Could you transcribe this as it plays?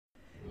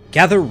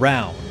Gather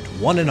round,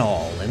 one and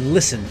all, and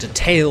listen to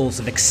tales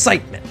of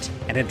excitement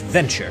and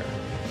adventure.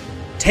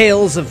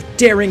 Tales of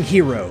daring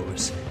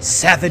heroes,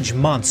 savage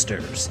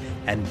monsters,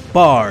 and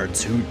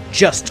bards who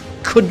just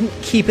couldn't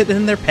keep it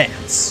in their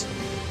pants.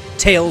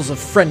 Tales of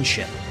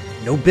friendship,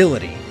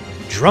 nobility,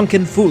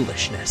 drunken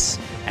foolishness,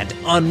 and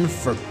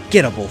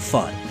unforgettable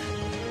fun.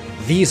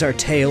 These are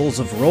tales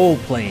of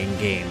role-playing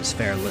games,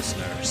 fair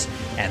listeners,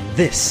 and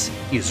this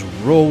is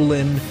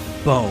Rollin'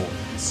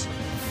 Bones.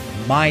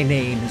 My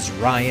name is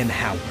Ryan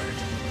Howard,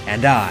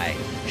 and I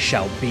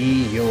shall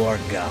be your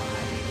guide.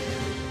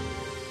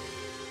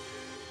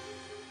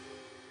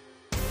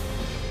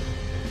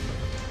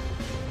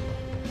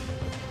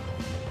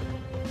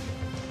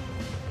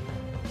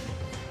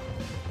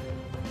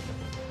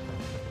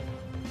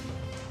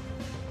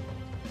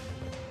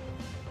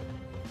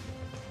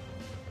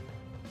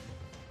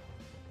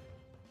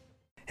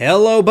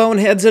 Hello,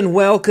 Boneheads, and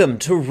welcome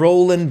to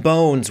Rollin'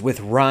 Bones with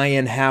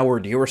Ryan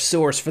Howard, your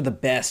source for the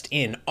best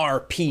in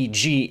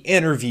RPG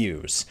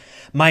interviews.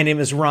 My name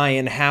is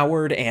Ryan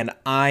Howard, and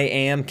I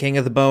am King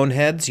of the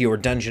Boneheads, your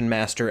dungeon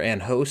master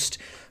and host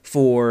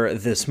for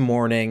this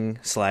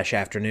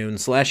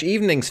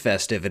morning/afternoon/evening's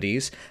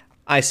festivities.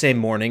 I say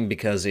morning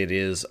because it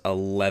is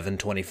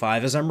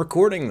 11:25 as I'm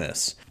recording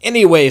this.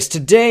 Anyways,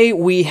 today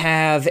we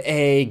have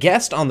a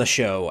guest on the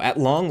show. At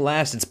long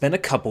last, it's been a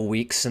couple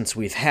weeks since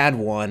we've had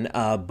one,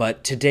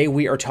 but today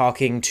we are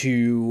talking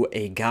to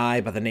a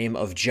guy by the name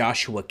of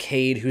Joshua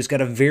Cade, who's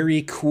got a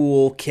very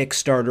cool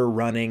Kickstarter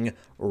running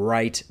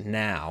right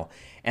now,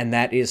 and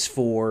that is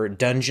for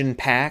Dungeon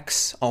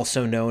Packs,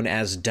 also known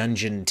as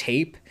Dungeon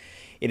Tape.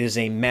 It is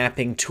a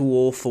mapping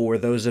tool for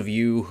those of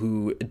you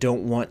who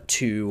don't want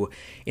to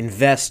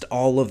invest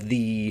all of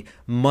the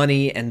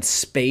money and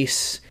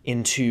space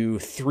into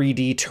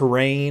 3D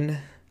terrain.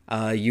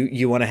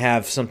 You want to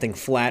have something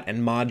flat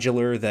and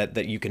modular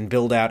that you can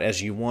build out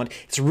as you want.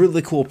 It's a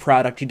really cool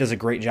product. He does a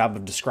great job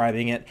of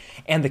describing it.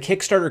 And the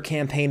Kickstarter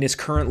campaign is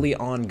currently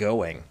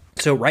ongoing.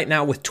 So right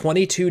now, with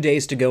 22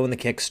 days to go in the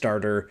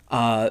Kickstarter,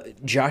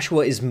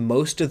 Joshua is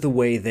most of the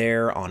way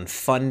there on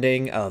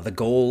funding. The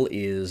goal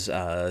is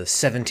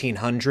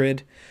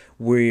 1,700.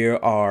 We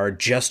are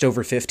just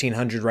over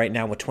 1,500 right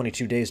now with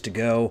 22 days to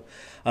go.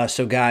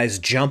 So guys,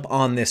 jump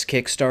on this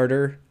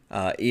Kickstarter.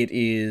 It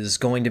is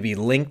going to be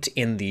linked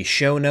in the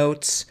show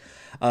notes.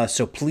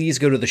 So please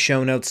go to the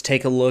show notes,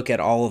 take a look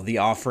at all of the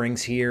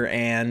offerings here,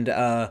 and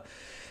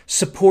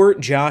support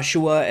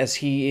Joshua as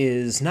he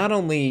is not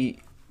only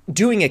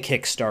doing a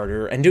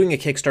Kickstarter, and doing a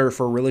Kickstarter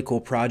for a really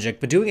cool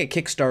project, but doing a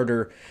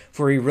Kickstarter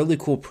for a really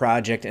cool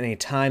project in a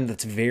time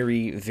that's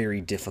very,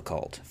 very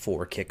difficult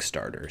for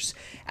Kickstarters.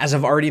 As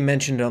I've already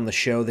mentioned on the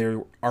show,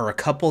 there are a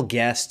couple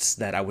guests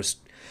that I was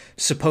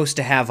supposed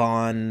to have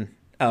on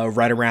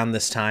right around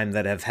this time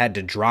that have had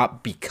to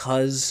drop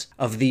because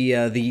of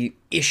the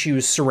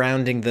issues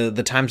surrounding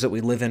the times that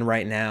we live in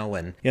right now,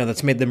 and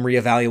that's made them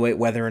reevaluate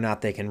whether or not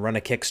they can run a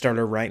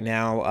Kickstarter right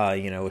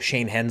now.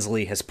 Shane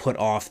Hensley has put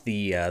off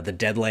the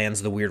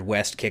Deadlands: The Weird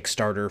West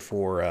Kickstarter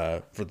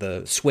for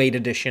the Suede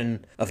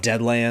edition of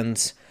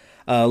Deadlands.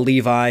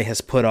 Levi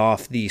has put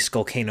off the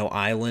Skullcano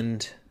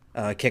Island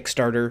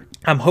Kickstarter.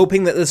 I'm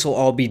hoping that this will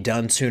all be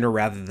done sooner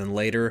rather than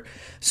later,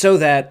 so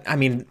that,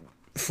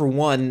 for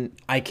one,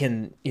 I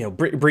can,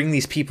 bring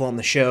these people on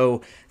the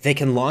show. They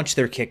can launch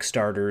their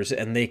Kickstarters,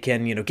 and they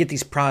can, get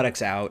these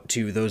products out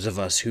to those of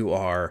us who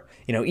are,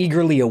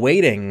 eagerly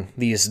awaiting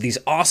these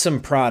awesome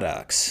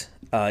products.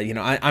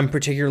 I'm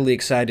particularly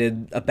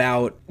excited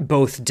about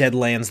both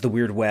Deadlands: The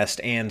Weird West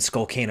and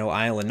Skullcano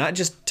Island. Not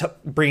just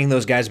bringing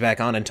those guys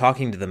back on and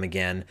talking to them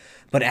again,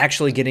 but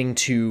actually getting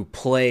to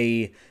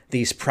play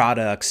these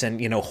products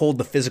and, hold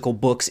the physical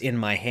books in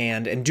my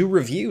hand and do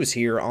reviews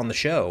here on the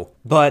show.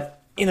 But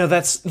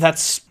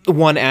that's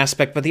one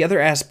aspect, but the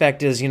other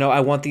aspect is, I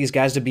want these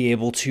guys to be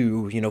able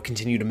to,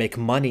 continue to make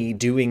money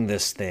doing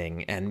this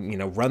thing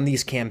and, run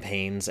these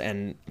campaigns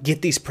and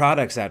get these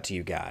products out to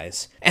you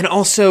guys. And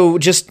also,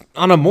 just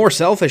on a more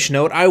selfish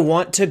note, I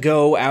want to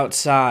go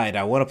outside.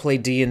 I want to play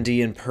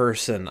D&D in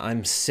person.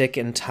 I'm sick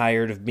and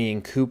tired of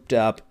being cooped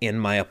up in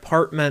my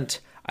apartment.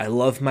 I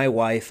love my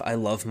wife. I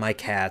love my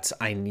cats.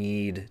 I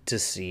need to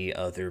see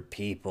other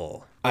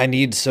people. I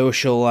need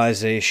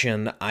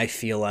socialization. I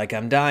feel like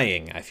I'm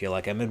dying. I feel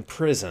like I'm in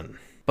prison.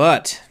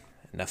 But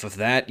enough of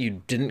that.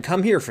 You didn't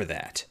come here for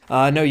that.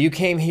 No, you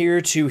came here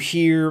to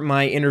hear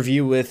my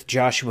interview with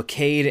Joshua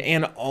Cade,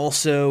 and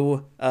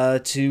also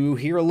to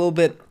hear a little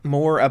bit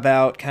more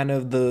about kind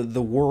of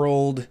the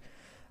world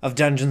of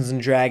Dungeons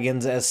 &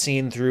 Dragons as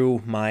seen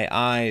through my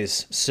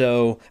eyes.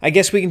 So I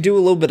guess we can do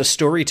a little bit of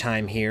story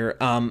time here.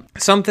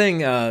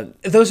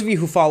 Those of you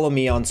who follow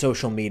me on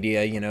social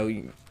media,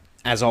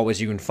 as always,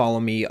 you can follow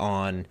me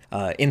on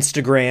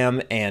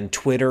Instagram and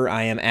Twitter.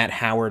 I am at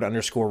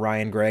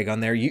Howard_Ryan Gregg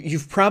on there.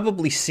 You've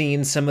probably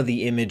seen some of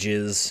the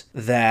images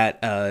that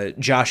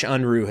Josh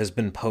Unruh has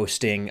been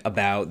posting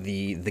about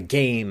the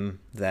game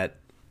that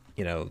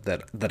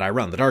I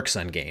run, the Dark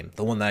Sun game,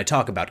 the one that I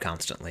talk about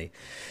constantly.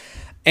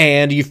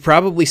 And you've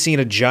probably seen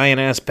a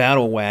giant-ass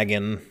battle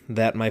wagon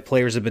that my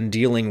players have been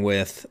dealing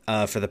with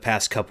for the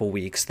past couple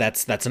weeks.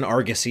 That's an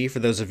Argosy, for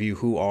those of you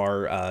who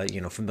are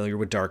familiar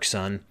with Dark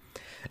Sun.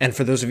 And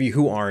for those of you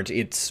who aren't,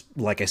 it's,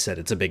 like I said,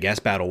 it's a big-ass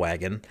battle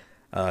wagon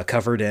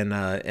covered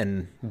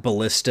in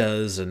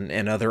ballistas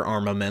and other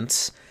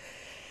armaments.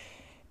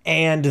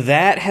 And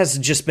that has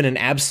just been an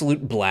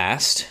absolute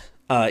blast.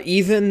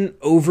 Even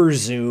over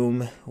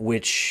Zoom,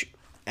 which,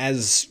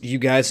 as you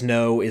guys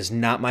know, is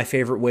not my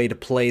favorite way to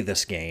play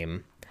this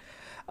game.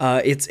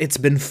 It's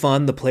been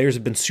fun. The players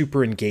have been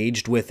super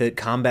engaged with it.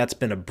 Combat's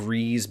been a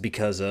breeze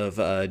because of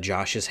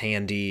Josh's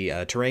handy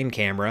terrain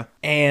camera.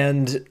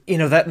 And,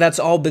 that's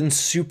all been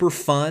super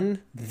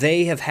fun.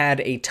 They have had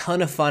a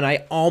ton of fun.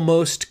 I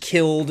almost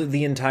killed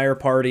the entire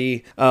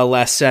party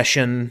last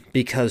session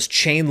because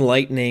Chain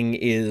Lightning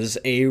is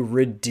a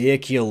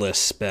ridiculous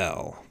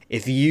spell.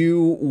 If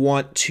you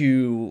want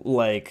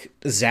to,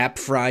 zap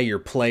fry your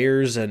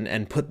players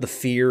and put the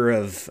fear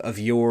of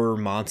your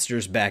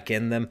monsters back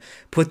in them,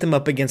 put them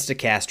up against a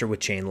caster with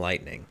Chain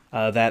Lightning.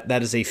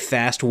 That is a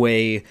fast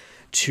way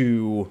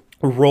to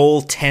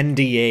roll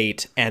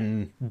 10d8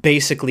 and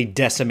basically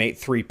decimate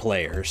 3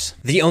 players.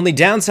 The only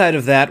downside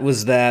of that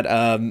was that,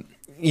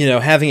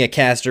 having a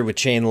caster with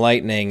Chain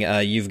Lightning,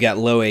 you've got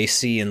low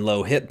AC and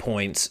low hit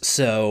points,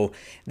 so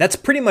that's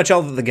pretty much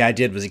all that the guy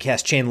did was he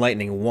cast Chain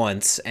Lightning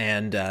once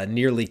and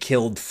nearly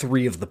killed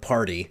 3 of the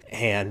party.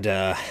 And,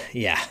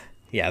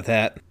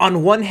 that.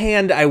 On one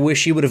hand, I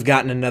wish he would have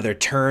gotten another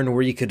turn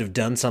where you could have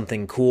done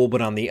something cool,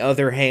 but on the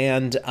other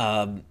hand,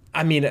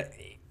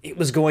 it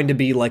was going to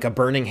be like a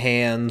Burning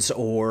Hands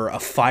or a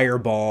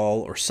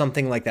Fireball or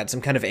something like that,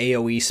 some kind of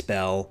AoE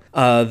spell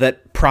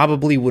that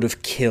probably would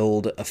have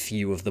killed a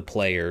few of the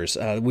players.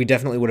 We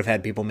definitely would have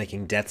had people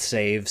making death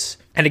saves.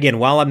 And again,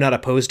 while I'm not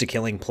opposed to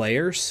killing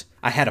players,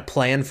 I had a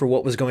plan for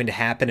what was going to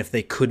happen if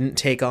they couldn't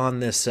take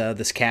on this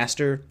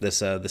caster, this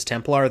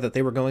Templar that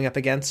they were going up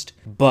against.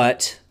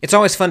 But it's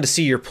always fun to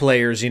see your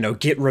players,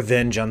 get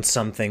revenge on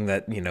something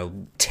that,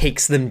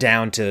 takes them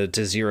down to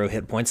 0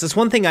 hit points. That's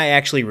one thing I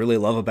actually really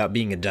love about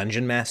being a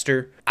dungeon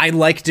master. I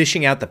like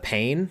dishing out the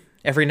pain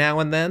every now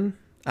and then.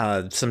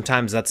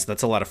 Sometimes that's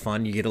a lot of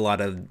fun. You get a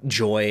lot of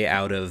joy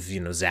out of,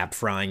 zap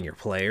frying your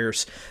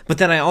players. But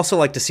then I also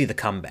like to see the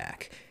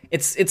comeback.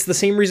 It's the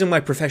same reason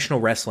why professional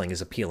wrestling is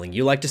appealing.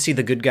 You like to see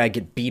the good guy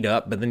get beat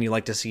up, but then you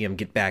like to see him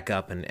get back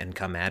up and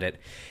come at it.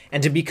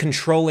 And to be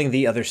controlling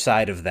the other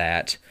side of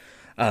that,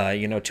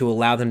 to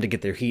allow them to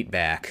get their heat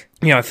back.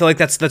 I feel like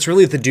that's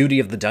really the duty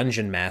of the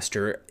dungeon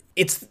master.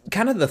 It's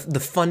kind of the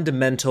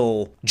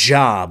fundamental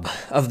job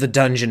of the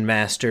dungeon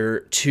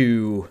master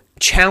to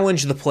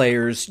challenge the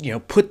players,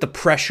 put the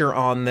pressure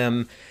on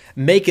them,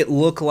 make it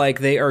look like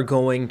they are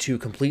going to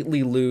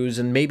completely lose,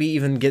 and maybe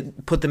even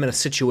put them in a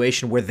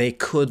situation where they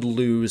could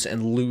lose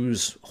and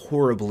lose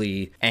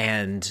horribly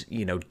and,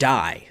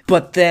 die.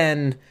 But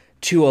then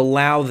to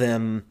allow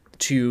them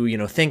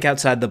to, think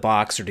outside the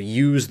box or to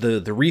use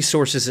the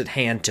resources at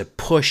hand to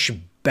push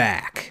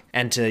back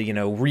and to,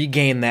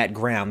 regain that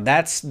ground.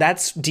 That's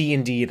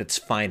D&D at its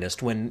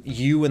finest, when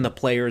you and the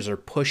players are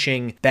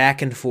pushing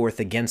back and forth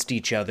against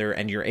each other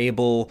and you're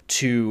able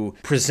to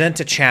present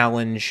a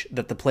challenge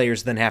that the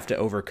players then have to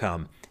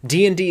overcome.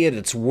 D&D at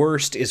its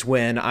worst is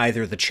when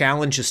either the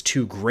challenge is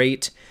too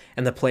great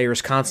and the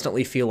players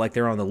constantly feel like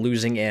they're on the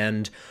losing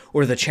end,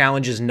 or the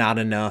challenge is not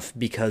enough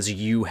because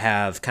you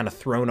have kind of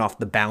thrown off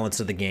the balance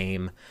of the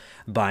game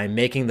by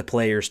making the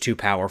players too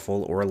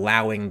powerful or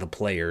allowing the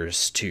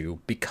players to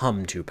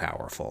become too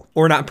powerful,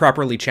 or not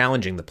properly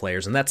challenging the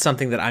players. And that's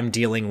something that I'm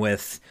dealing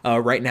with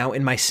right now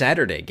in my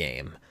Saturday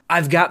game.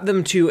 I've got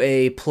them to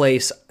a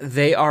place,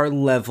 they are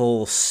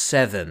level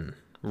 7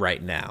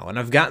 right now, and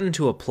I've gotten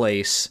to a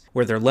place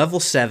where they're level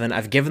 7.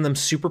 I've given them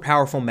super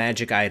powerful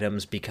magic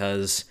items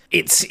because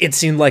it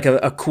seemed like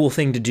a cool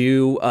thing to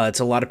do. It's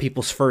a lot of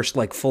people's first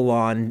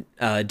full-on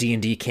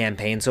D&D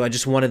campaign, so I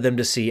just wanted them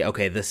to see,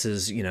 okay, this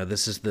is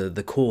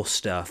the cool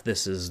stuff.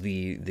 This is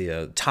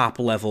the top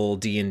level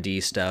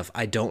D&D stuff.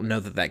 I don't know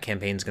that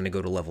campaign's going to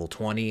go to level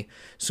 20,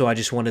 so I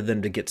just wanted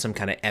them to get some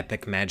kind of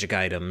epic magic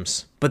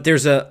items. But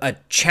there's a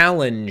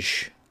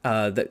challenge,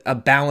 a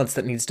balance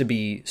that needs to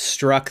be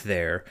struck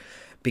there,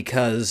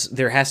 because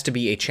there has to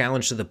be a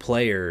challenge to the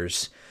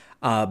players,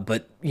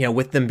 but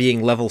with them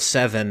being level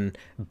 7,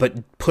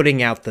 but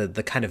putting out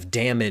the kind of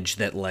damage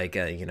that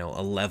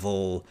a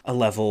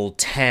level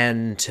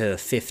 10 to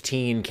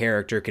 15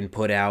 character can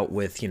put out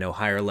with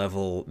higher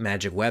level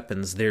magic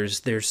weapons.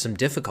 There's some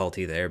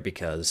difficulty there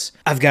because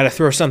I've got to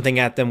throw something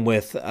at them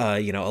with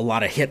a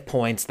lot of hit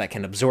points that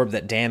can absorb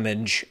that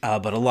damage,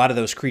 but a lot of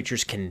those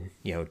creatures can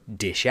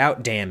dish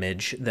out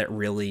damage that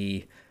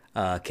really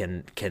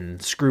can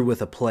screw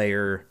with a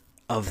player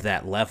of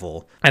that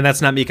level. And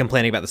that's not me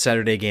complaining about the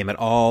Saturday game at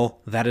all.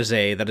 That is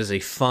a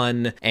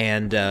fun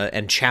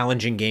and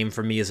challenging game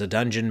for me as a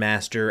dungeon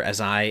master,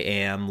 as I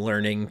am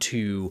learning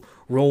to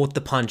roll with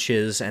the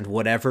punches and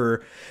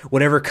whatever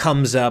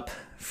comes up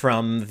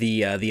from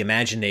the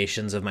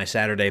imaginations of my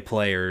Saturday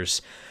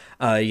players,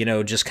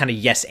 just kind of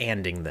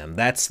yes-anding them.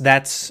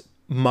 That's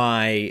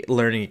my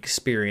learning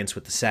experience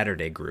with the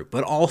Saturday group,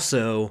 but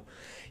also,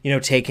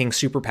 taking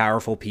super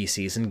powerful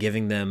PCs and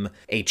giving them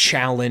a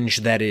challenge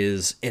that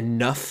is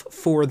enough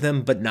for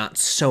them, but not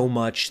so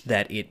much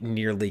that it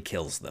nearly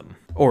kills them.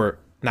 Or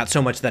not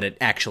so much that it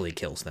actually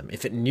kills them.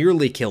 If it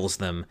nearly kills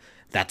them,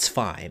 that's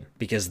fine,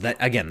 because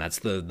that's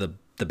the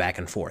back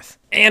and forth.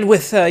 And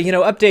with,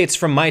 updates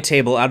from my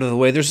table out of the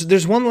way,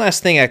 there's one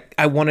last thing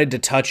I wanted to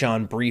touch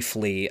on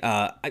briefly.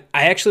 I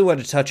actually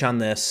wanted to touch on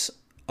this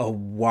a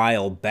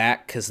while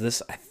back,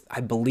 because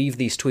I believe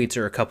these tweets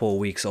are a couple of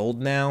weeks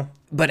old now.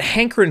 But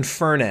Hankrin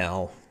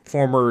Furnell,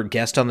 former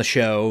guest on the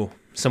show,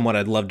 someone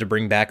I'd love to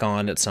bring back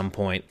on at some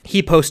point,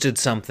 he posted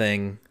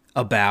something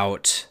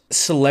about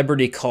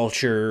celebrity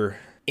culture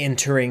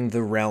entering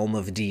the realm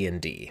of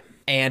D&D.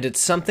 And it's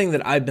something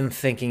that I've been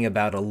thinking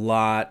about a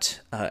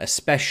lot,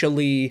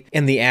 especially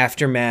in the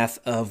aftermath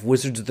of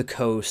Wizards of the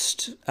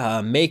Coast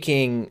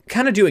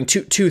doing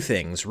two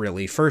things,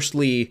 really.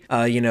 Firstly,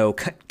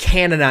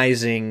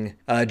 canonizing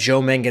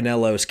Joe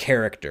Manganiello's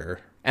character.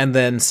 And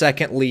then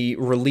secondly,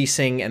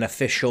 releasing an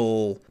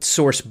official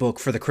source book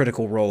for the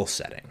Critical Role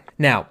setting.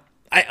 Now,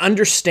 I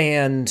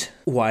understand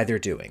why they're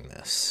doing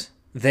this.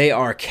 They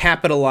are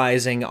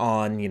capitalizing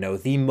on,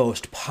 the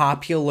most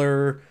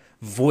popular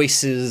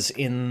voices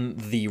in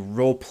the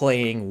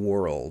role-playing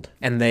world.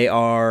 And they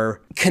are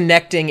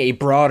connecting a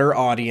broader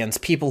audience,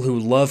 people who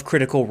love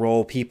Critical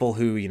Role, people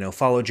who,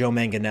 follow Joe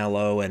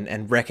Manganiello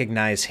and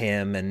recognize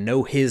him and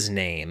know his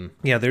name.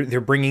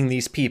 They're bringing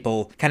these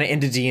people kind of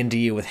into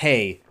D&D with,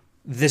 hey,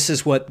 this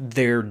is what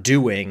they're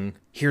doing.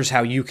 Here's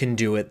how you can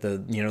do it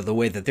the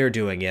way that they're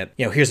doing it.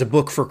 Here's a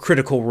book for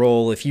Critical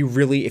Role. If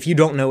you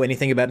don't know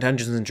anything about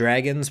Dungeons and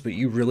Dragons, but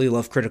you really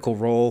love Critical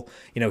Role,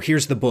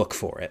 here's the book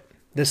for it.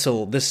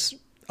 This,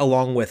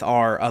 along with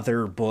our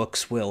other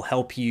books, will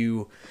help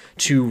you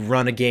to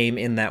run a game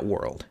in that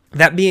world.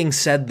 That being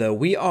said, though,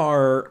 we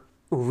are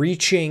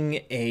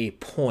reaching a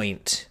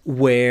point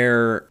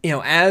where,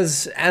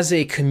 as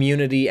a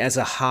community, as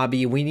a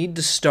hobby, we need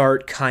to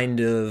start kind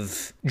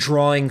of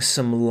drawing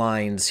some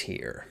lines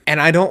here.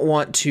 And I don't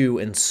want to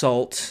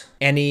insult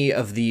any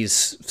of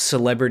these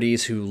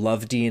celebrities who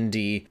love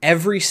D&D.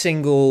 Every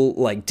single,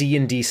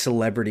 D&D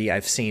celebrity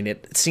I've seen,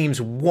 it seems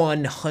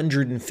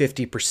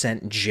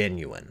 150%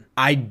 genuine.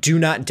 I do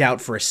not doubt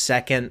for a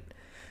second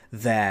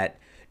that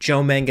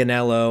Joe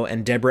Manganiello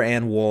and Deborah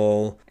Ann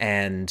Woll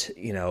and,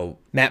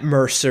 Matt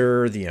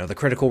Mercer, the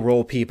Critical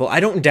Role people,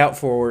 I don't doubt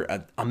for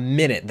a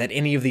minute that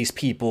any of these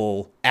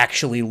people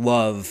actually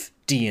love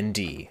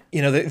D&D.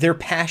 Their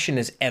passion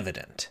is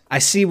evident. I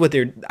see what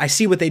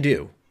they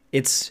do.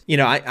 It's,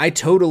 I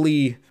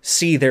totally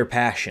see their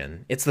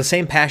passion. It's the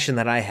same passion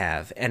that I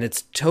have, and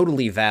it's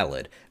totally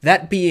valid.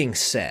 That being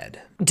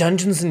said,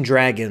 Dungeons and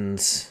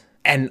Dragons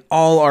and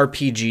all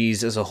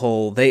RPGs as a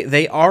whole,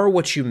 they are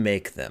what you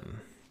make them.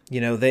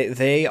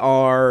 They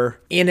are,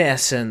 in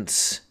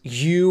essence,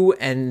 you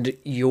and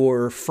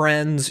your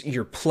friends,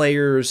 your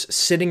players,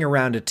 sitting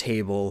around a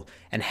table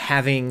and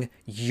having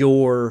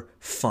your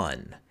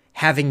fun,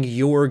 having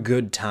your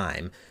good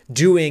time,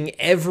 doing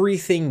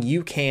everything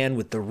you can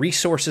with the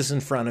resources in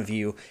front of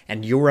you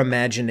and your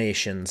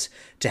imaginations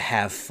to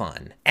have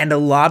fun. And a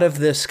lot of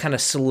this kind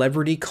of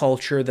celebrity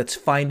culture that's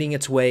finding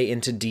its way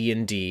into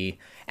D&D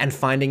and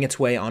finding its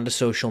way onto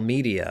social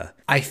media,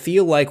 I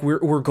feel like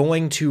we're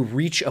going to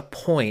reach a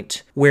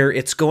point where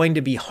it's going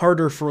to be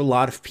harder for a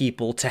lot of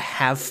people to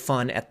have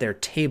fun at their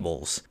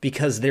tables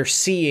because they're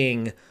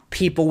seeing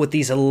people with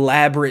these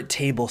elaborate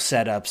table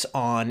setups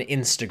on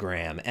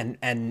Instagram and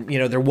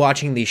they're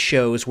watching these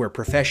shows where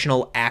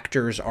professional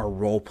actors are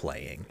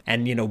role-playing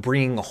and,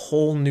 bringing a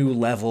whole new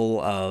level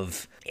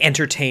of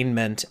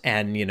entertainment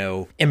and,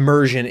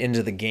 immersion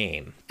into the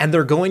game. And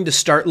they're going to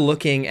start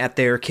looking at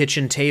their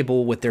kitchen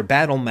table with their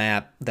battle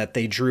map that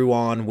they drew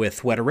on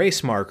with wet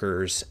erase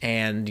markers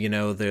and,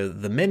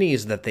 the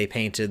minis that they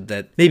painted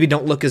that maybe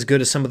don't look as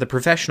good as some of the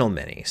professional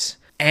minis.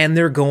 And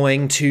they're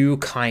going to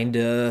kind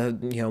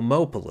of,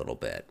 mope a little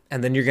bit.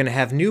 And then you're going to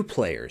have new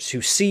players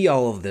who see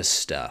all of this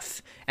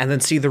stuff and then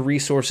see the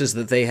resources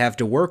that they have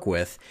to work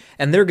with.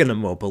 And they're going to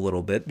mope a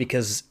little bit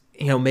because,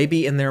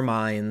 maybe in their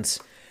minds,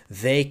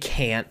 they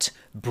can't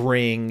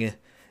bring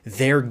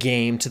their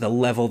game to the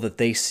level that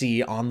they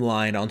see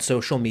online, on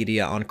social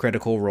media, on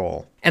Critical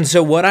Role. And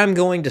so what I'm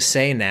going to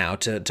say now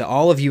to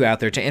all of you out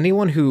there, to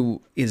anyone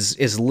who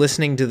is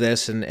listening to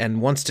this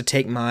and wants to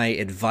take my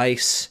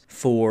advice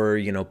for,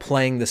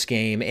 playing this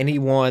game,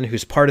 anyone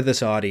who's part of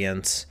this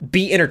audience,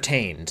 be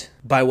entertained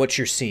by what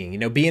you're seeing.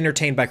 Be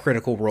entertained by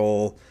Critical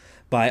Role,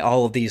 by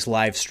all of these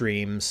live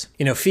streams.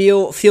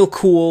 Feel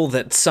cool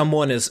that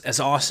someone as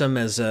awesome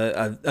as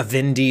a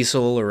Vin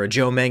Diesel or a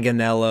Joe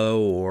Manganiello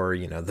or,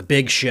 The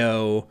Big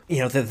Show,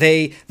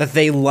 that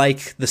they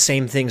like the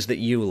same things that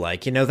you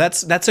like.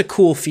 That's a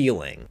cool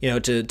feeling,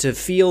 to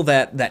feel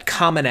that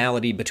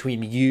commonality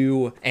between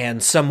you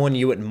and someone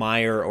you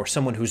admire or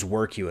someone whose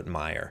work you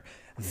admire.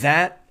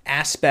 That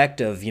aspect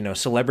of,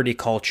 celebrity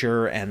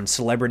culture and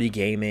celebrity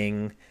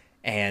gaming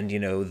and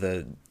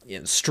the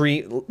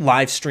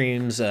live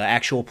streams,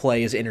 actual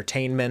play is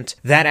entertainment.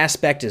 That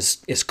aspect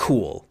is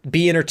cool.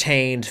 Be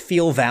entertained,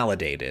 feel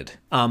validated.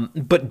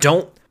 But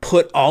don't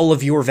put all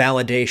of your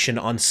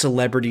validation on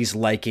celebrities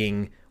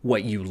liking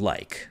what you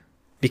like.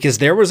 Because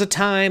there was a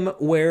time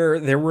where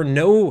there were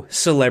no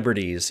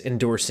celebrities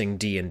endorsing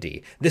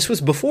D&D. This was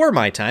before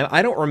my time.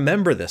 I don't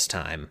remember this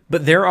time.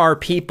 But there are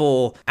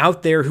people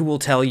out there who will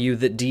tell you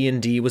that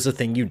D&D was a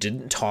thing you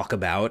didn't talk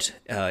about.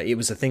 It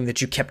was a thing that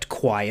you kept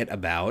quiet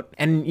about.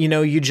 And,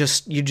 you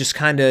just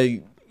kind of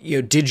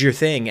did your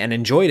thing and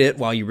enjoyed it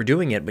while you were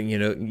doing it, but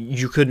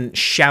you couldn't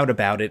shout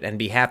about it and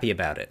be happy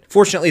about it.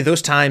 Fortunately,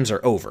 those times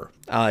are over.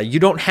 You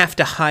don't have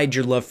to hide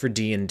your love for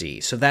D&D,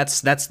 so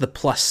that's the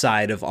plus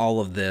side of all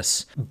of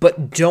this.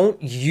 But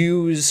don't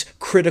use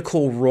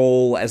Critical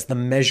Role as the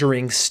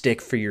measuring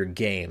stick for your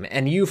game.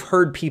 And you've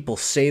heard people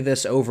say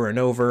this over and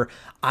over.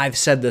 I've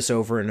said this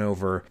over and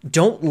over.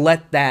 Don't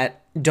let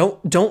that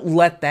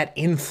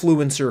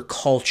influencer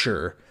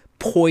culture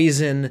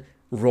poison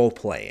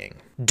role-playing.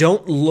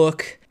 Don't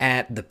look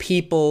at the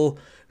people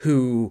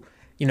who,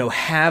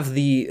 have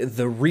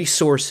the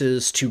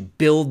resources to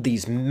build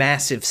these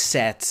massive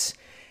sets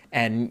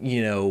and,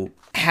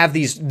 have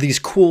these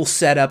cool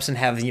setups and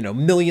have,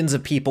 millions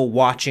of people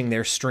watching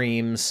their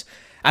streams.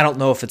 I don't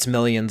know if it's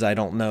millions. I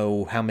don't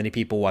know how many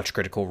people watch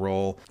Critical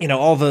Role.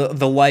 All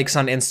the likes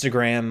on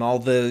Instagram, all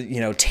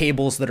the,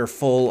 tables that are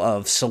full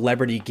of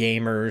celebrity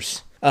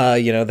gamers.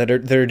 That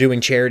are doing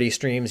charity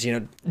streams,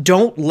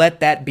 don't let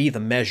that be the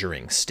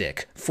measuring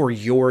stick for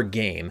your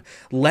game.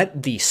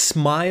 Let the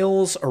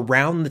smiles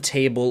around the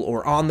table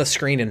or on the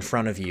screen in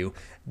front of you,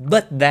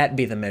 let that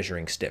be the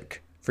measuring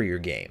stick for your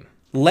game.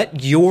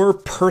 Let your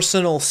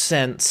personal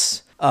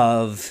sense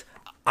of,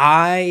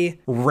 I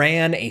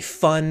ran a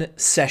fun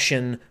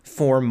session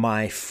for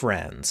my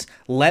friends.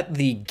 Let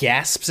the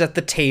gasps at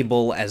the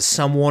table as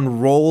someone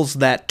rolls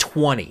that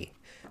 20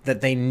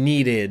 that they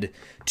needed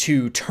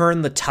to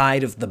turn the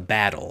tide of the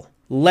battle.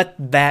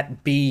 Let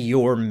that be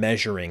your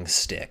measuring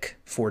stick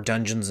for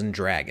Dungeons and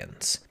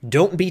Dragons.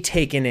 Don't be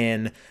taken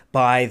in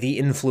by the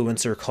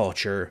influencer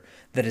culture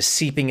that is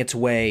seeping its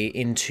way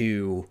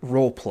into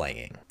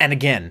role-playing. And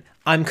again,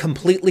 I'm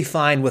completely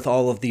fine with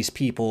all of these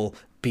people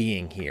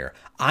being here.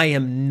 I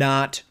am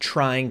not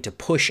trying to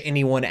push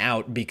anyone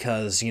out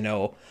because,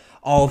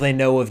 all they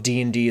know of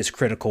D&D is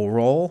Critical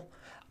Role.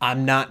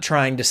 I'm not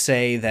trying to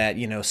say that,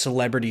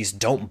 celebrities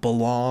don't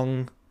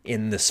belong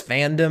in this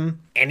fandom.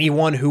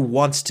 Anyone who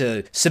wants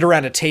to sit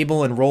around a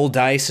table and roll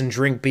dice and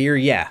drink beer,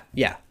 yeah,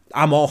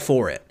 I'm all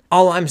for it.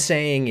 All I'm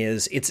saying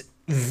is it's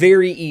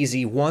very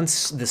easy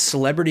once the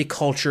celebrity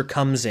culture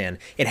comes in.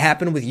 It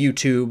happened with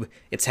YouTube,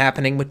 it's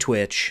happening with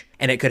Twitch,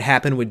 and it could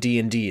happen with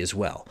D&D as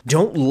well.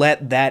 Don't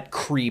let that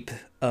creep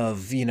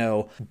of,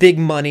 big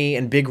money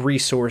and big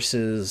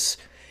resources,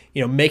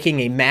 making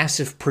a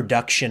massive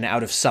production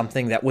out of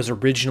something that was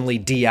originally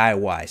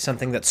DIY,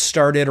 something that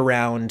started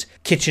around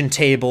kitchen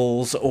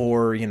tables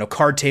or,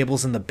 card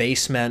tables in the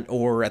basement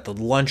or at the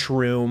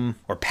lunchroom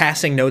or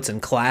passing notes in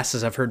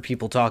classes I've heard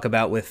people talk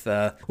about with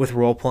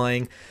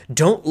role-playing.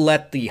 Don't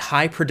let the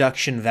high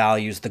production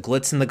values, the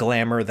glitz and the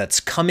glamour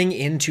that's coming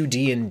into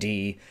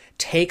D&D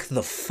take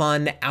the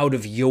fun out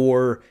of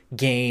your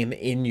game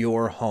in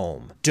your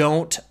home.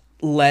 Don't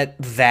let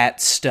that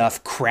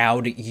stuff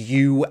crowd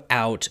you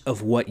out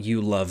of what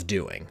you love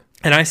doing.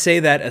 And I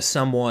say that as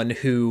someone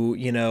who,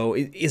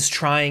 is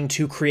trying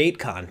to create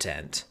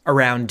content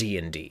around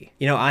D&D.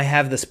 I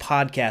have this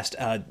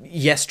podcast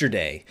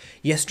yesterday.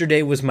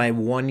 Yesterday was my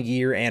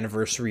 1-year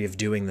anniversary of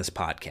doing this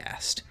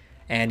podcast.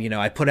 And,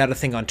 I put out a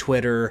thing on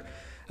Twitter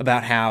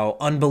about how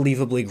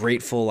unbelievably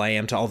grateful I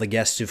am to all the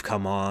guests who've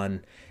come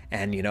on.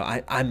 And,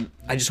 I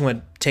just want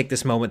to take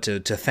this moment to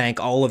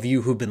thank all of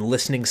you who've been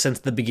listening since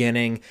the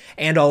beginning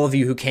and all of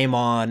you who came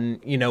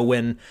on,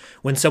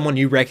 when someone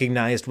you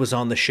recognized was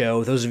on the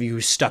show, those of you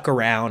who stuck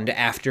around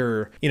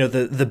after,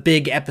 the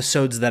big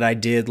episodes that I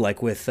did,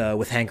 like with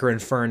Hanker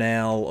and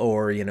Fernell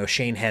or,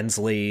 Shane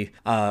Hensley,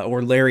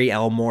 or Larry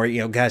Elmore.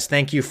 Guys,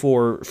 thank you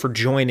for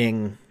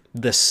joining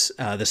this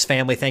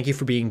family. Thank you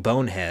for being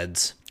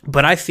boneheads.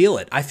 But I feel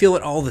it. I feel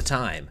it all the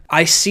time.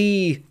 I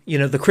see,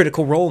 the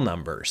Critical Role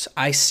numbers.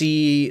 I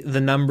see the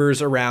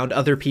numbers around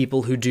other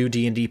people who do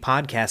D&D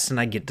podcasts, and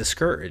I get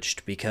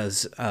discouraged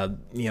because,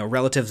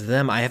 relative to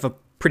them, I have a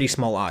pretty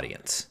small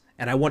audience.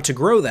 And I want to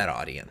grow that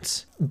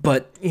audience.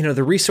 But,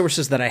 the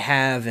resources that I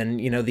have and,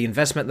 the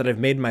investment that I've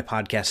made in my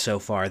podcast so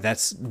far,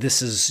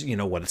 this is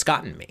what it's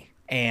gotten me.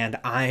 And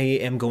I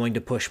am going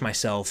to push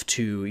myself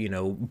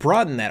to,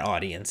 broaden that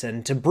audience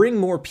and to bring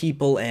more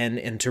people in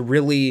and to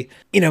really,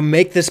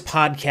 make this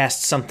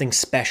podcast something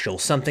special,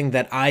 something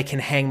that I can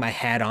hang my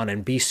hat on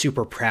and be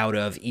super proud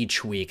of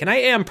each week. And I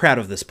am proud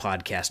of this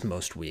podcast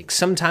most weeks.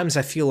 Sometimes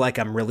I feel like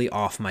I'm really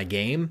off my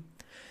game.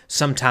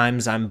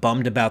 Sometimes I'm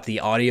bummed about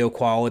the audio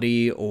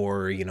quality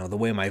or, the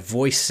way my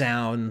voice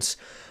sounds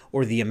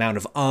or the amount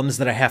of ums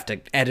that I have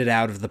to edit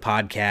out of the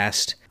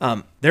podcast.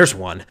 There's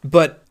one.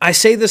 But I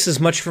say this as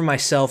much for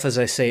myself as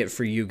I say it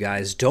for you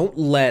guys. Don't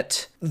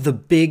let the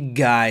big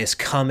guys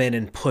come in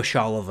and push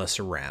all of us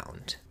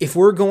around. If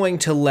we're going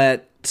to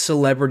let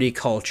celebrity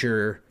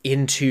culture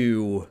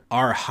into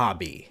our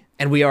hobby,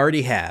 and we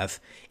already have,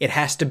 it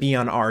has to be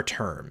on our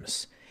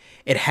terms.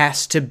 It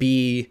has to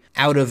be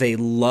out of a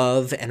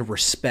love and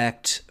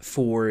respect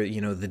for,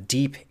 the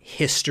deep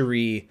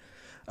history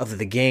of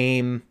the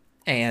game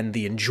and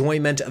the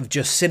enjoyment of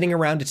just sitting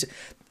around.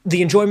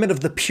 The enjoyment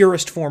of the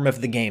purest form of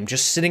the game,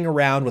 just sitting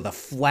around with a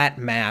flat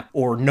map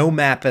or no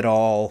map at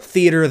all,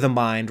 theater of the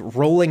mind,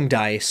 rolling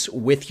dice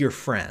with your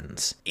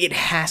friends. It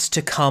has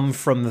to come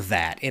from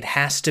that. It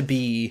has to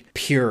be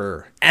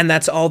pure. And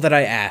that's all that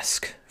I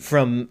ask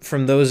from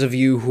those of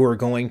you who are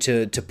going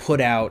to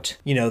put out,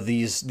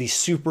 these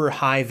super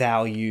high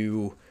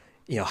value,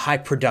 high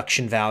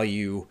production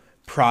value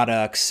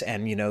products,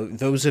 and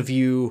those of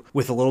you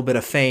with a little bit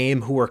of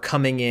fame who are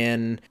coming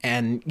in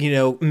and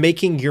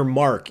making your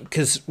mark,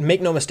 because make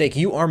no mistake,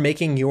 you are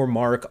making your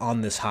mark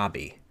on this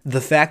hobby.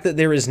 The fact that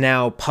there is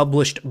now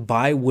published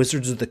by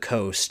Wizards of the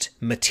Coast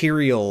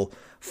material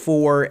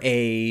for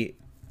a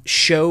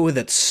show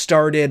that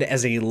started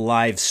as a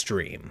live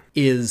stream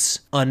is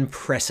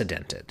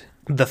unprecedented.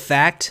 The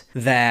fact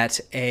that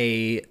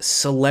a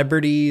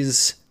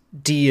celebrity's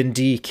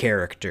D&D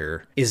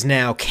character is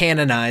now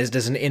canonized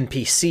as an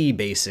NPC,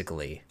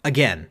 basically.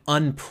 Again,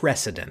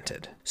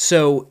 unprecedented.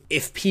 So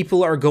if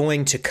people are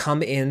going to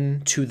come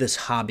into this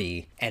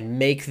hobby and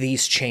make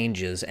these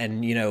changes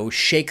and,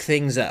 shake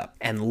things up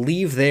and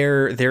leave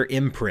their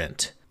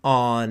imprint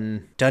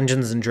on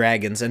Dungeons and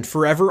Dragons and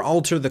forever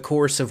alter the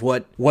course of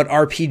what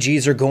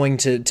RPGs are going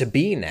to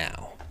be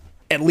now,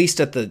 at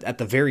least at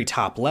the very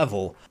top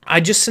level, I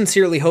just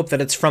sincerely hope that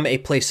it's from a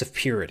place of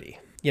purity.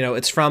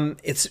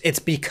 It's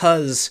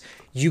because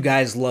you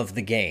guys love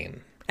the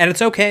game. And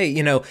it's okay,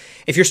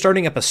 if you're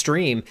starting up a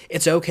stream,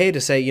 it's okay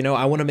to say,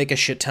 I want to make a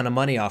shit ton of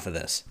money off of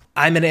this.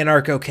 I'm an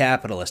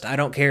anarcho-capitalist. I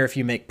don't care if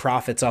you make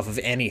profits off of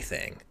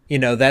anything.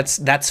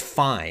 That's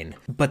fine.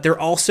 But there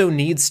also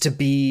needs to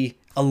be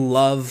a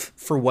love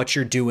for what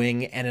you're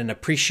doing and an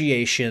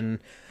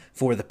appreciation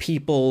for the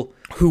people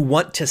who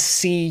want to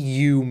see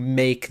you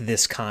make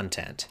this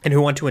content and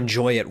who want to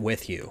enjoy it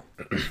with you.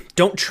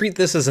 Don't treat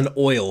this as an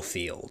oil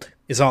field,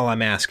 is all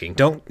I'm asking.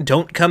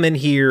 Don't come in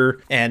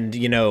here and,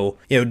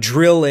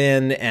 drill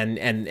in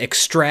and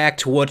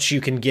extract what you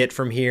can get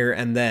from here,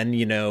 and then,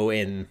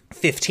 in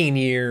 15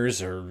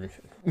 years or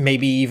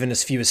maybe even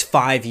as few as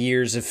 5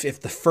 years,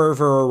 if the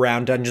fervor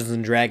around Dungeons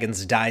and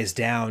Dragons dies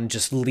down,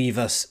 just leave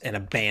us and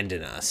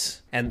abandon us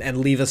and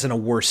leave us in a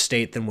worse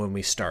state than when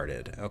we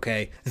started,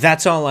 okay?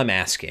 That's all I'm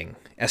asking.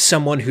 As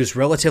someone who's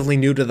relatively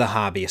new to the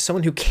hobby, as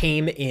someone who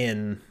came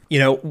in,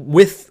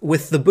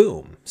 with the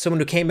boom, someone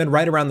who came in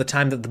right around the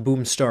time that the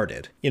boom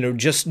started,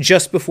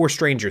 just before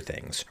Stranger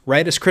Things,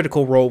 right as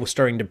Critical Role was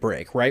starting to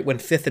break, right when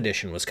 5th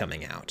edition was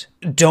coming out.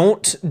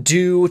 Don't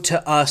do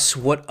to us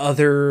what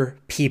other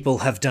people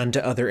have done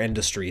to other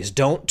industries.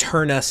 Don't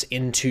turn us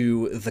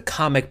into the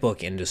comic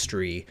book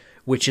industry,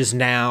 which is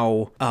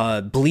now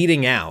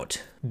bleeding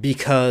out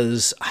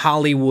because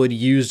Hollywood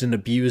used and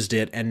abused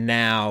it, and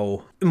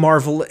now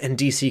Marvel and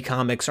DC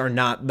Comics are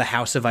not the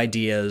house of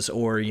ideas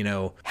or,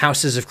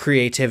 houses of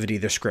creativity,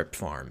 they're script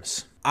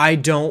farms. I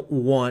don't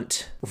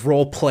want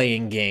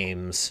role-playing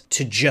games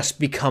to just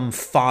become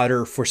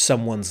fodder for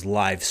someone's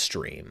live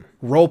stream.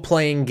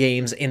 Role-playing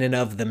games in and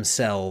of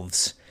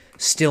themselves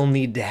still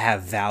need to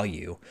have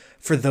value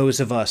for those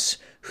of us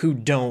who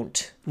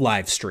don't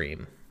live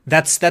stream.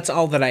 That's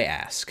all that I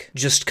ask.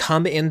 Just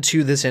come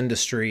into this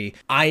industry.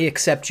 I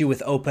accept you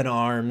with open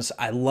arms.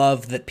 I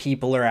love that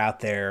people are out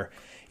there.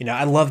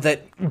 I love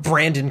that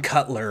Brandon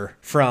Cutler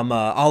from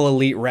All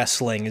Elite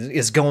Wrestling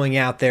is going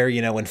out there,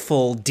 in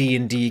full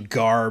D&D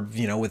garb,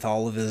 with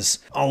all of his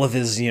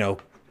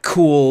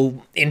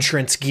cool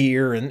entrance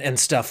gear and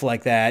stuff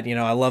like that.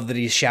 I love that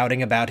he's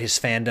shouting about his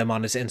fandom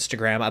on his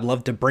Instagram. I'd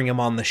love to bring him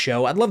on the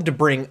show. I'd love to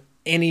bring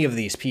any of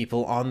these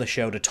people on the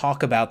show to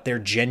talk about their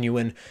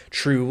genuine,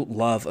 true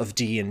love of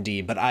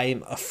D&D, but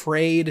I'm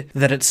afraid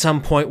that at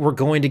some point we're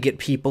going to get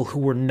people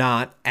who are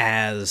not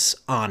as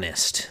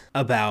honest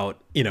about,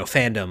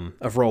 fandom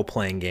of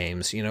role-playing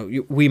games.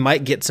 We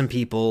might get some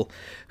people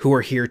who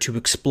are here to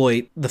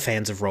exploit the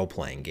fans of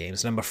role-playing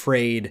games, and I'm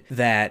afraid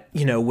that,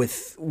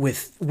 with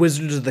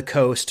Wizards of the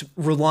Coast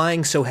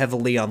relying so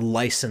heavily on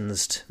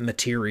licensed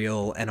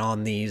material and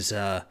on these,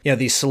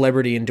 these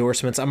celebrity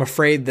endorsements, I'm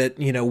afraid that,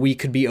 we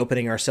could be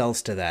opening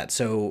ourselves to that.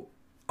 So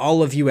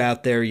all of you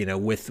out there,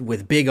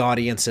 with big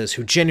audiences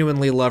who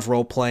genuinely love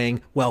role-playing,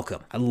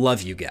 welcome. I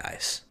love you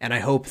guys. And I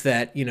hope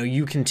that,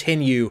 you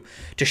continue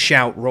to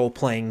shout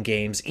role-playing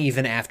games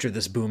even after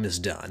this boom is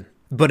done.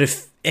 But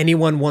if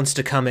anyone wants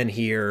to come in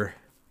here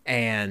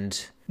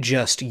and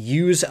just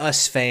use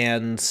us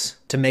fans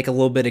to make a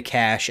little bit of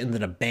cash and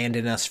then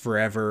abandon us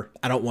forever,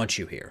 I don't want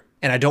you here.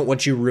 and I don't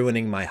want you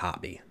ruining my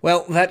hobby.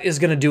 Well, that is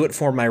going to do it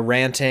for my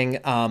ranting.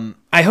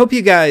 I hope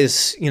you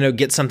guys,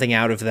 get something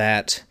out of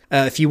that.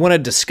 If you want to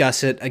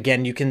discuss it,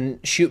 again, you can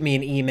shoot me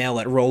an email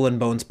at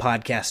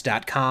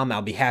rollingbonespodcast.com.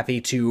 I'll be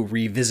happy to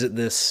revisit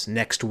this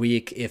next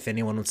week if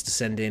anyone wants to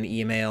send in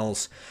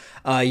emails.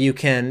 You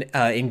can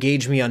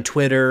engage me on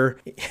Twitter.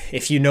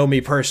 If you know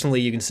me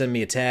personally, you can send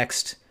me a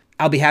text.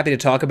 I'll be happy to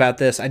talk about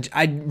this.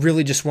 I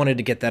really just wanted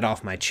to get that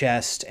off my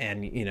chest.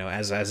 And,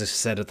 as I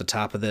said at the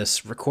top of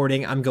this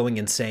recording, I'm going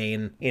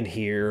insane in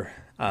here.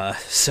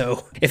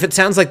 So if it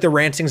sounds like the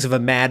rantings of a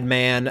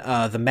madman,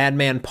 the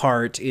madman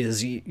part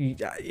is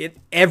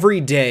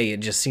every day.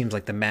 It just seems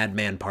like the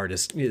madman part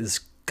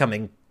is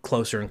coming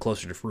closer and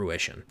closer to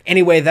fruition.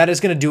 Anyway, that is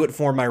going to do it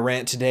for my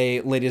rant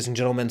today, ladies and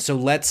gentlemen. So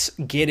let's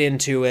get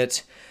into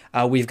it.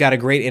 We've got a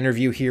great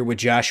interview here with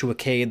Joshua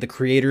Cade, the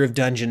creator of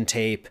Dungeon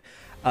Tape.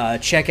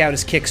 Check out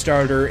his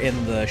Kickstarter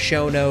in the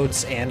show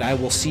notes, and I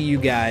will see you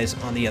guys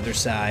on the other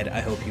side. I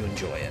hope you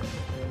enjoy it.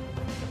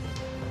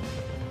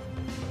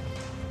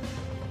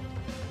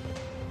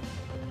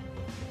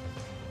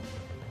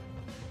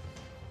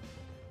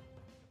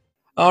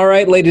 All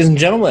right, ladies and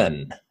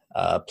gentlemen,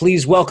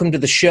 please welcome to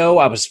the show.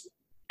 I was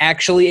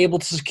actually able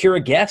to secure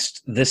a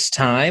guest this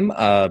time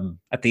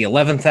at the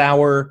 11th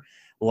hour,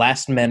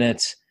 last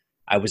minute.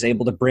 I was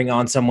able to bring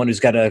on someone who's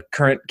got a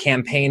current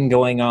campaign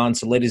going on.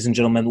 So, ladies and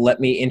gentlemen, let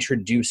me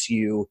introduce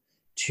you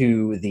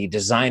to the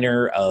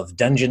designer of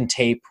Dungeon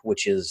Tape,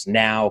 which is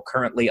now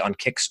currently on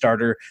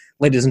Kickstarter.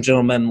 Ladies and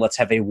gentlemen, let's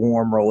have a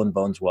warm Rollin'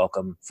 Bones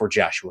welcome for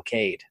Joshua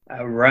Cade.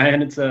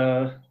 Ryan, it's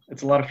a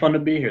lot of fun to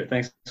be here.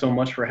 Thanks so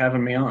much for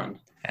having me on.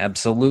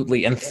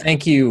 Absolutely. And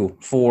thank you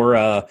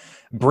for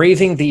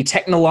braving the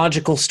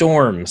technological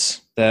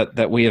storms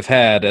that we have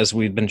had as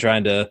we've been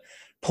trying to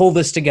pull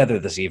this together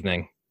this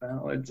evening.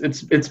 Well,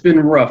 it's been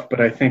rough, but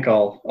I think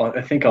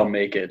I'll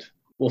make it.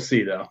 We'll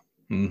see though.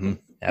 Mm-hmm.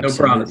 No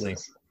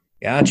promises.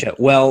 Gotcha.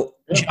 Well,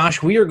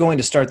 Josh, we are going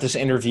to start this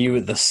interview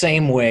the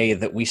same way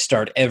that we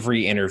start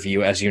every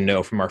interview, as you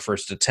know from our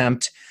first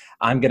attempt.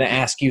 I'm going to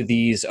ask you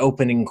these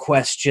opening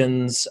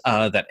questions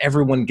that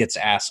everyone gets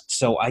asked.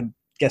 So I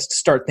guess to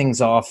start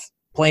things off,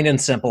 plain and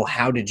simple,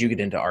 how did you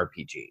get into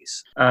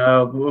RPGs?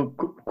 Well,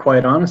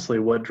 quite honestly,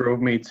 what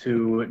drove me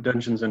to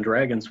Dungeons and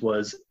Dragons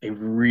was a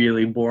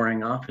really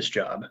boring office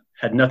job.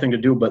 Had nothing to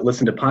do but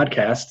listen to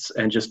podcasts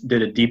and just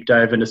did a deep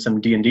dive into some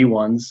D&D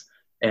ones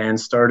and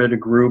started a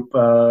group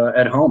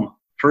at home.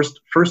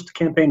 First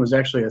campaign was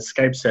actually a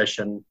Skype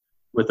session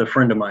with a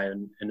friend of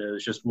mine, and it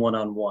was just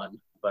one-on-one.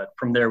 But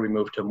from there, we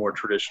moved to a more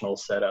traditional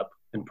setup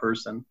in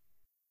person.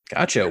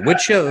 Gotcha.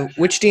 Which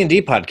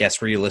D&D podcast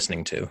were you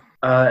listening to?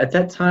 At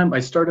that time, I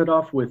started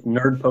off with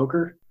Nerd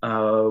Poker,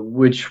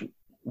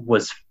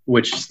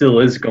 which still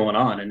is going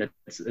on, and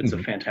it's a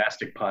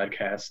fantastic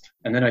podcast.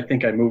 And then I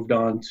think I moved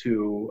on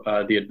to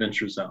the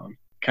Adventure Zone.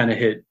 Kind of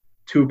hit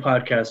 2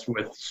 podcasts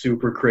with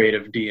super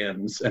creative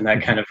DMs, and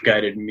that kind of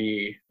guided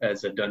me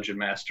as a dungeon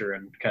master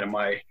and kind of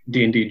my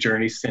D&D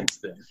journey since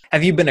then.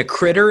 Have you been a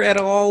critter at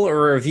all,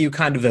 or have you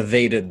kind of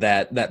evaded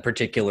that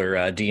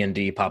particular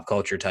D&D pop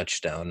culture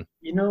touchstone?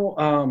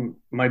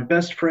 My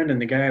best friend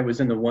and the guy I was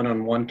in the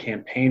one-on-one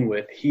campaign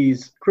with,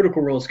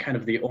 Critical Role is kind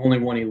of the only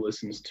one he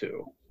listens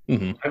to.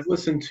 Mm-hmm. I've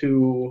listened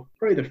to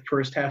probably the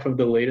first half of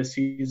the latest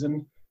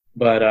season,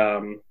 but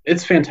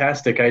it's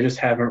fantastic. I just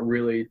haven't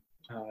really...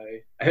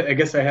 I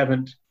guess I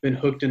haven't been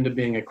hooked into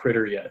being a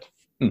critter yet.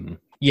 Mm-hmm.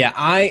 Yeah,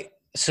 I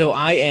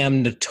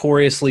am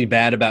notoriously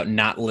bad about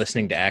not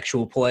listening to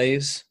actual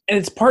plays. And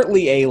it's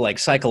partly a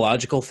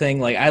psychological thing.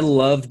 Like, I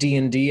love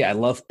D&D. I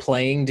love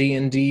playing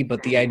D&D,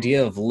 but the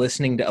idea of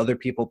listening to other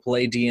people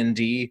play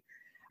D&D,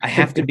 I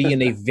have to be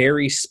in a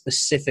very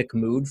specific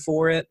mood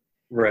for it.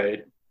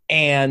 Right.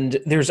 And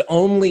there's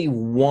only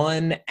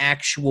one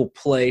actual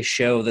play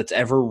show that's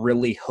ever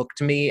really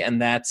hooked me, and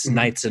that's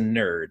Knights and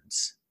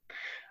Nerds.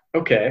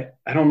 Okay,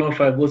 I don't know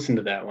if I've listened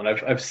to that one.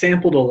 I've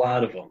sampled a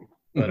lot of them,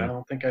 but I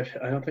don't think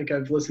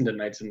I've listened to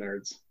Knights and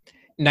Nerds.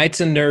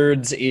 Knights and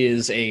Nerds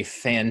is a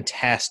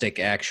fantastic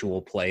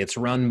actual play. It's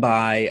run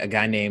by a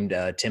guy named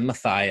Tim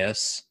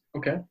Mathias.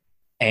 Okay.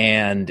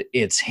 And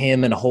it's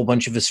him and a whole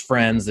bunch of his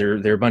friends.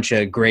 They're a bunch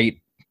of great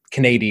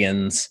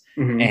Canadians.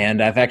 Mm-hmm.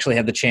 And I've actually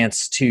had the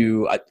chance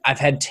to... I've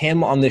had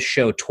Tim on this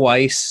show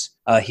twice.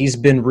 He's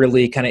been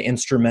really kind of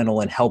instrumental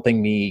in helping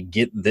me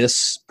get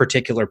this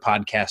particular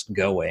podcast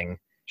going.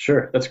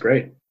 Sure, that's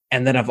great.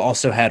 And then I've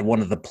also had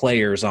one of the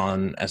players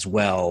on as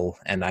well,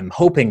 and I'm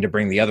hoping to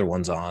bring the other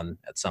ones on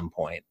at some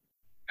point.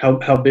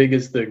 How big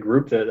is the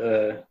group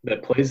that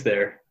plays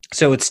there?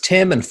 So it's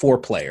Tim and 4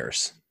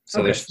 players.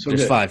 So okay,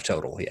 there's 5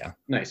 total, yeah.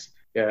 Nice.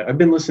 Yeah, I've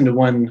been listening to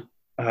one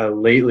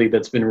lately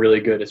that's been really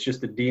good. It's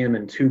just a DM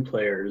and 2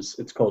 players.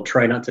 It's called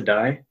Try Not to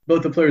Die.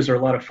 Both the players are a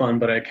lot of fun,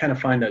 but I kind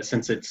of find that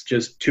since it's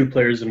just 2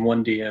 players and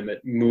 1 DM,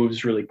 it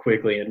moves really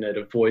quickly and it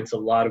avoids a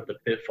lot of the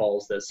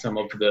pitfalls that some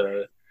of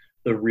the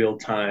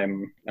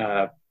real-time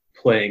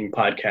playing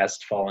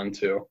podcasts fall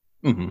into.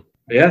 Mm-hmm.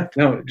 Yeah,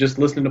 no, just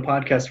listening to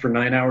podcasts for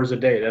 9 hours a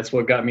day. That's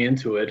what got me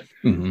into it.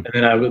 Mm-hmm. And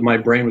then my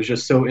brain was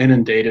just so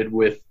inundated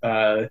with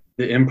the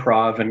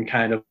improv and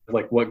kind of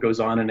like what goes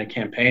on in a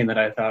campaign that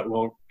I thought,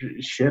 well,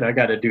 shit, I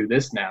got to do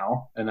this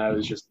now. And I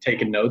was just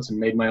taking notes and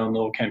made my own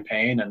little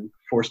campaign and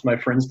forced my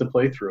friends to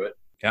play through it.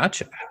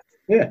 Gotcha.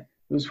 Yeah,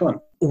 it was fun.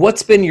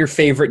 What's been your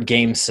favorite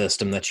game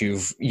system that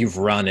you've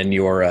run in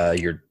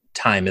your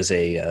time as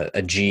a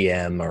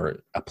GM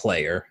or a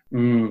player?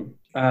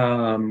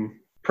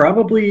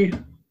 Probably.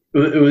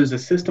 It was a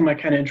system I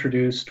kind of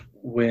introduced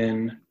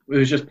when it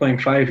was just playing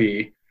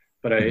 5e,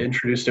 but I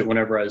introduced it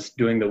whenever I was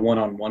doing the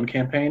one-on-one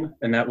campaign,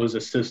 and that was a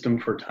system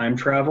for time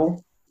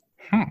travel.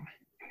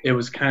 It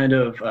was kind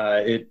of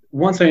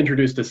once I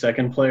introduced a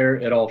second player,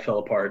 it all fell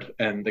apart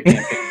and the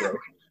campaign broke.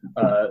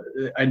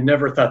 I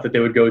never thought that they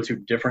would go to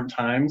different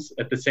times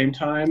at the same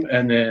time,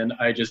 and then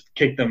I just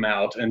kicked them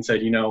out and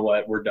said, you know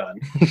what, we're done.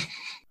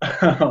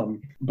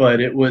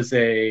 But it was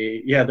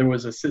there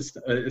was a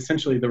system.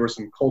 Essentially, there were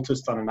some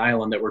cultists on an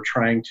island that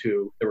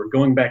were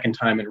going back in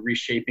time and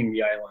reshaping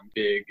the island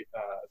big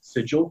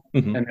sigil,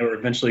 and they were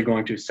eventually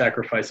going to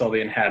sacrifice all the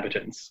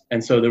inhabitants.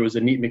 And so there was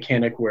a neat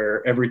mechanic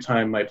where every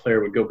time my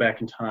player would go back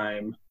in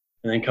time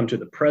and then come to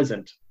the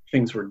present,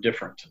 things were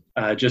different,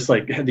 just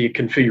like the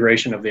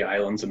configuration of the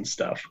islands and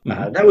stuff.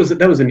 That was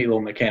a neat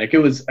little mechanic. It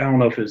was, I don't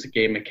know if it was a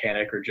game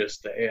mechanic or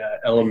just a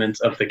element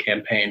of the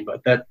campaign,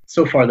 but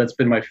so far that's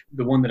been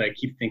the one that I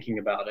keep thinking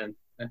about and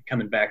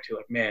coming back to,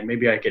 like, man,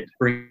 maybe I could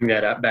bring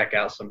that back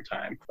out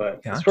sometime.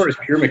 But As far as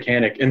pure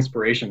mechanic,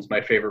 inspiration's my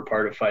favorite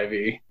part of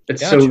 5e.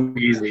 It's so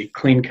easy,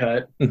 clean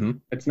cut.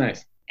 It's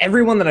nice.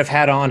 Everyone that I've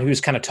had on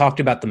who's kind of talked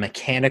about the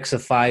mechanics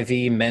of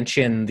 5e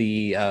mention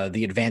the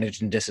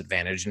advantage and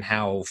disadvantage and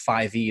how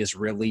 5e is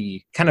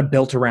really kind of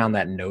built around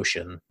that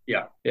notion.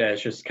 Yeah,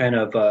 it's just kind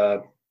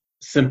of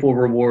simple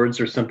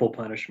rewards or simple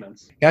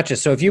punishments. Gotcha.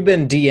 So have you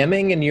been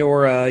DMing in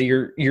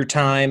your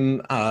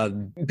time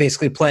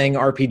basically playing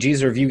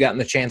RPGs, or have you gotten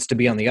the chance to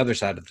be on the other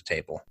side of the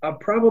table?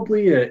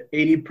 Probably a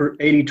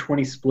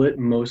 80-20 split,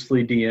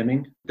 mostly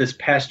DMing. This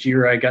past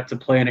year I got to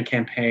play in a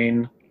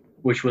campaign,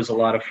 which was a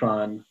lot of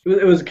fun.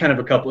 It was kind of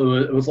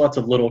it was lots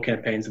of little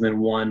campaigns and then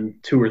 1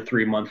 2 or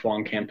 3 month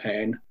long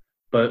campaign.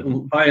 But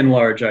by and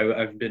large,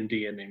 I've been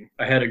DMing.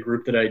 I had a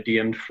group that I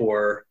DM'd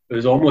for, it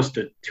was almost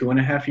a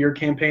 2.5 year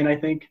campaign, I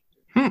think.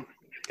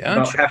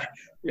 Gotcha.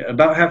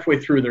 About halfway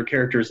through, their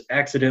characters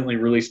accidentally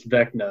released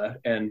Vecna,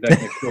 and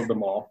Vecna killed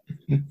them all.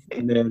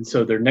 And then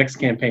so their next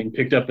campaign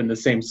picked up in the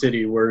same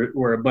city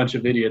where a bunch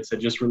of idiots had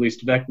just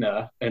released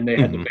Vecna, and they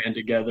had to band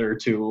together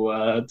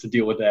to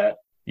deal with that.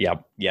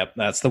 Yep.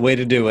 That's the way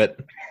to do it.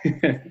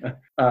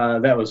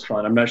 That was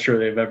fun. I'm not sure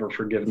they've ever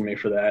forgiven me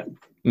for that.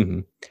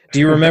 Do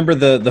you remember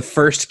the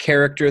first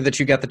character that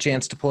you got the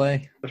chance to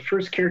play? The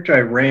first character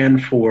I ran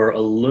for a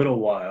little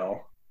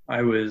while,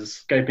 I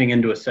was Skyping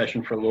into a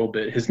session for a little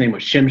bit. His name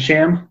was Shim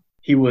Sham.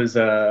 He was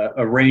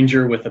a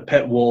ranger with a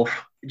pet wolf,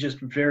 just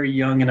very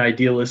young and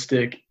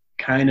idealistic,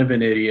 kind of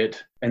an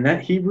idiot. And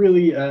that he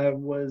really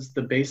was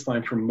the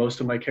baseline for most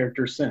of my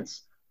characters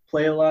since.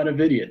 Play a lot of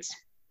idiots.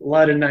 A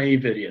lot of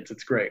naive idiots.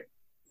 It's great.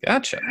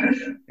 Gotcha.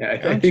 Yeah,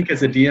 I think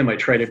as a DM, I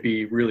try to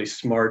be really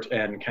smart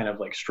and kind of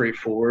like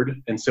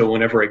straightforward. And so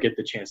whenever I get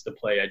the chance to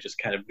play, I just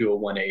kind of do a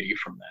 180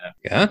 from that.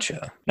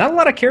 Gotcha. Not a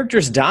lot of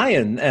characters die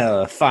in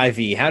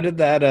 5e.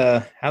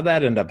 How'd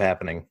that end up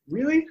happening?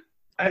 Really?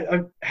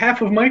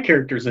 Half of my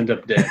characters end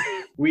up dead.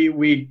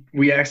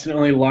 we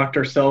accidentally locked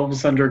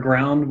ourselves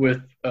underground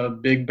with a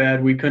big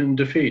bad we couldn't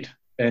defeat,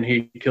 and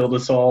he killed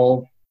us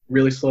all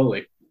really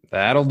slowly.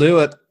 That'll do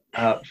it.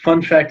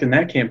 Fun fact in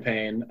that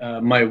campaign,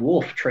 my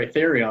wolf,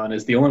 Tritherion,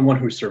 is the only one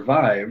who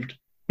survived,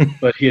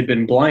 but he had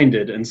been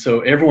blinded, and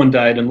so everyone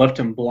died and left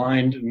him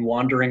blind and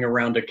wandering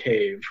around a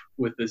cave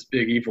with this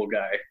big evil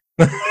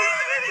guy.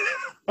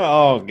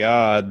 Oh,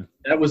 God.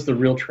 That was the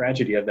real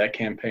tragedy of that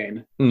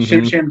campaign.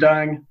 Shim Sham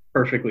dying,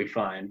 perfectly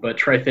fine, but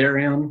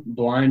Tritherion,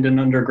 blind and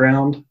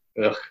underground,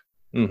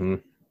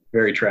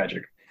 very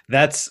tragic.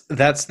 That's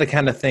the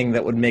kind of thing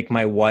that would make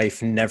my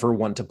wife never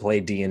want to play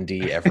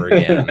D&D ever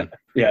again.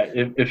 Yeah,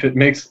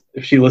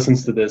 if she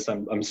listens to this,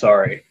 I'm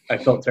sorry. I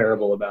felt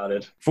terrible about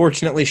it.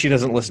 Fortunately, she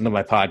doesn't listen to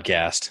my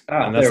podcast.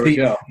 And there we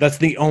go. That's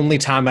the only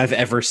time I've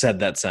ever said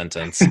that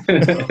sentence.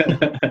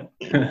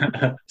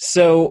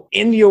 So,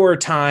 in your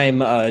time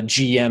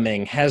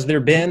GMing, has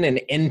there been an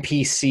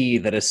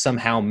NPC that has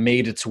somehow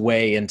made its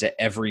way into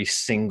every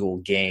single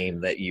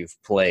game that you've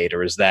played,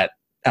 or is that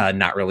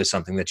not really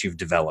something that you've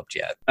developed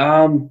yet?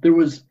 There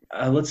was,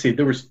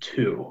 there was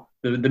 2.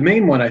 The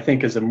main one, I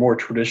think, is a more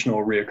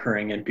traditional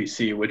reoccurring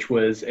NPC, which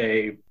was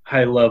a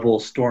high-level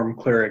storm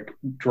cleric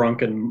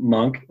drunken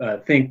monk.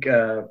 Think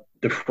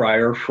the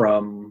friar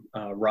from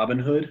Robin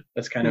Hood.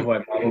 That's kind of who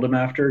I modeled him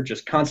after.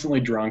 Just constantly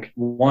drunk,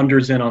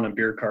 wanders in on a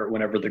beer cart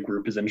whenever the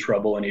group is in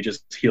trouble, and he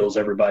just heals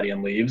everybody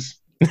and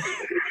leaves.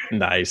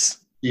 Nice.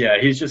 Yeah,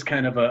 he's just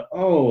kind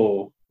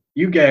of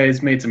you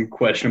guys made some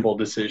questionable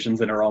decisions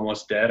and are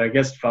almost dead. I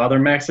guess Father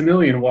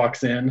Maximilian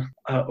walks in,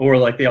 or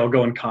like they all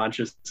go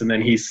unconscious, and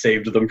then he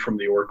saved them from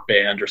the orc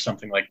band or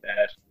something like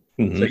that.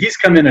 So he's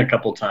come in a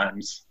couple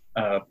times.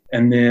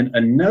 And then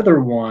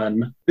another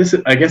one.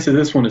 I guess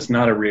this one is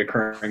not a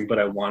reoccurring, but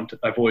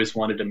I've always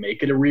wanted to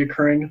make it a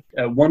reoccurring.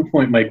 At one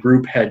point, my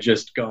group had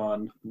just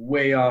gone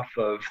way off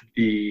of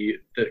the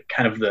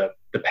kind of the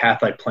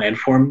path I planned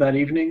for them that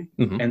evening,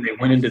 and they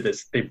went into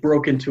this. They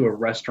broke into a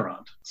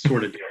restaurant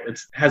sort of deal. It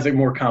has a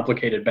more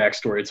complicated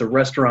backstory. It's a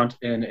restaurant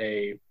in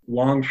a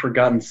long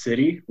forgotten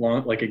city,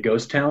 like a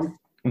ghost town,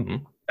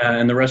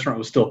 and the restaurant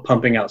was still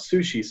pumping out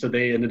sushi. So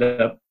they ended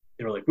up.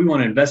 They were like, we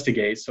want to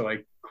investigate. So I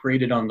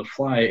created on the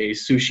fly a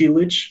sushi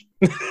lich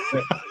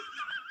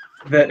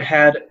that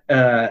had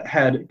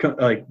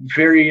like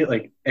very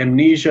like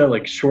amnesia,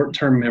 like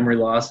short-term memory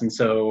loss. And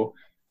so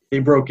they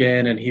broke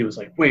in and he was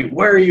like, wait,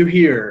 why are you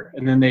here?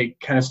 And then they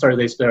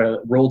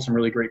rolled some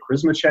really great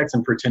charisma checks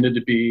and pretended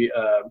to be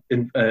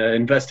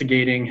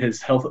investigating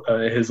his health,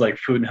 his like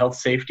food and health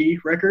safety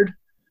record.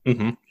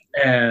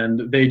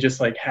 And they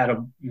just like had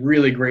a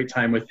really great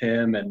time with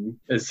him. And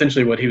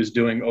essentially what he was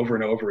doing over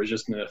and over is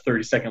just in a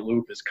 30-second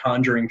loop is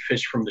conjuring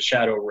fish from the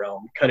shadow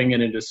realm, cutting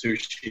it into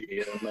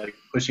sushi and like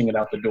pushing it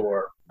out the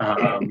door.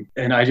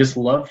 And I just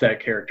loved that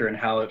character and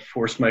how it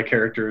forced my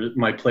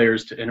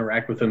players to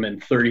interact with him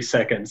in 30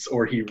 seconds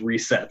or he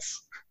resets.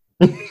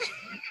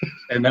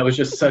 And that was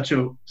just such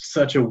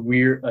a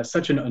weird,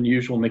 such an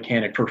unusual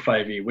mechanic for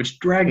 5e, which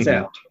drags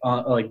out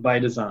like by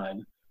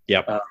design.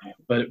 Yep.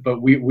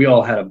 But we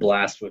all had a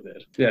blast with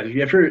it. Yeah.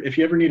 If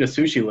you ever need a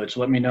sushi lich,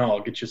 let me know.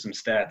 I'll get you some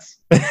stats.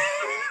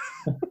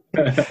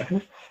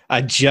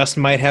 I just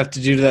might have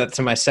to do that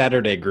to my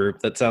Saturday group.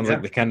 That sounds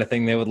like the kind of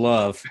thing they would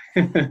love.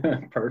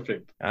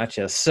 Perfect.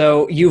 Gotcha.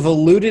 So you've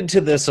alluded to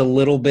this a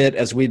little bit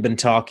as we've been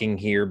talking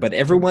here, but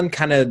everyone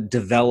kind of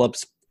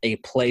develops a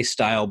play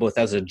style both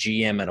as a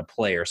GM and a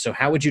player. So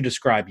how would you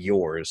describe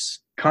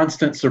yours?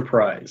 Constant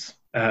surprise.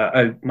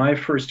 My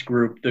first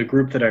group, the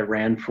group that I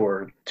ran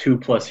for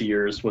 2+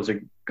 years, was a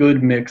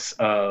good mix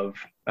of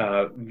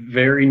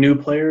very new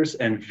players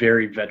and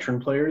very veteran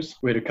players.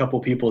 We had a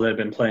couple people that had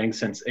been playing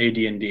since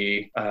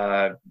AD&D,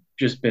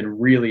 just been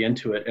really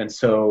into it. And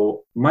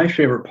so my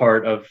favorite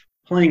part of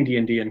playing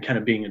D&D and kind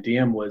of being a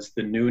DM was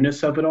the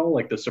newness of it all,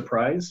 like the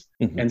surprise.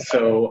 And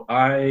so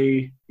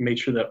I made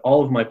sure that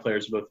all of my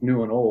players, both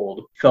new and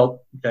old,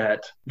 felt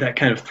that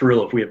kind of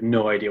thrill of we have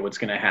no idea what's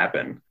going to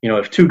happen. You know,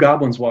 if 2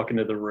 goblins walk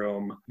into the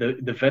room,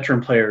 the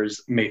veteran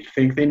players may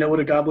think they know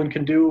what a goblin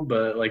can do,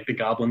 but like the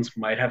goblins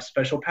might have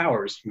special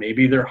powers.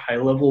 Maybe they're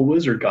high-level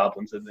wizard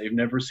goblins and they've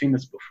never seen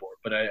this before.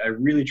 But I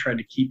really tried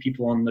to keep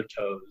people on their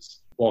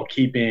toes while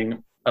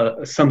keeping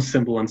some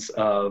semblance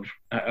of,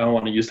 I don't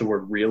want to use the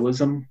word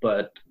realism,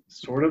 but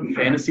sort of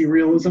fantasy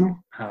realism.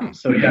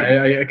 So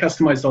I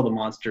customized all the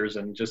monsters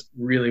and just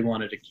really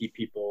wanted to keep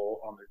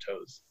people on their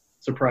toes.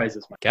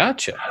 Surprises.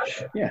 Gotcha.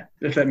 Yeah,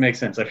 if that makes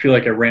sense. I feel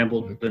like I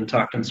rambled and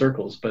talked in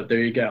circles, but there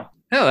you go.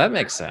 No, that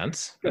makes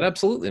sense. That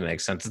absolutely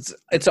makes sense.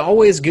 It's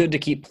always good to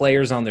keep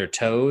players on their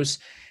toes,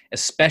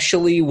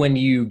 especially when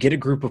you get a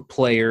group of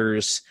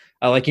players,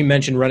 like you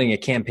mentioned, running a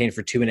campaign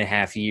for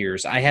 2.5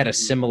 years. I had a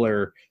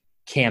similar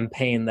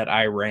campaign that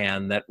I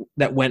ran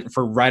that went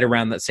for right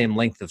around that same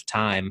length of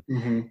time.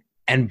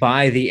 And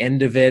by the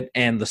end of it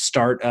and the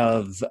start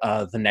of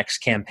the next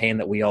campaign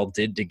that we all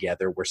did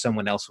together where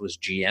someone else was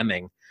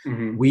GMing,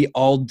 we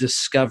all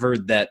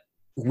discovered that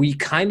we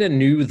kind of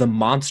knew the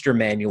monster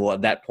manual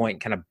at that point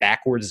kind of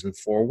backwards and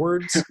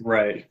forwards.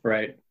 Right.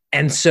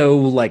 And so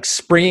like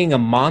springing a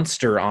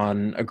monster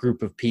on a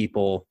group of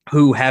people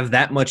who have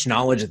that much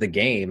knowledge of the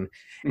game,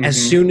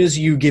 as soon as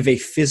you give a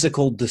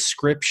physical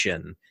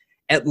description,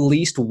 at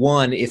least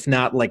one, if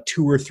not like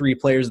 2 or 3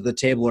 players at the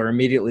table are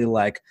immediately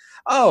like,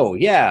 oh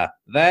yeah,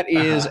 that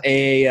is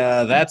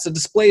that's a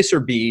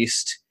displacer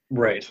beast.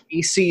 Right.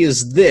 AC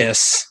is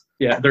this.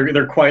 Yeah,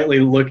 they're quietly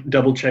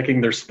double checking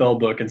their spell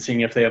book and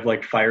seeing if they have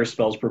like fire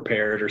spells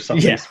prepared or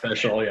something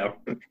special.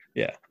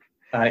 Yeah.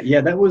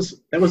 That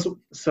was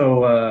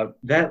so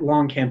that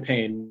long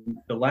campaign,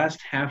 the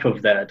last half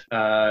of that,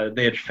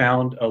 they had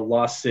found a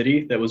lost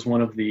city that was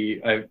one of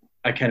the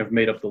I kind of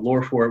made up the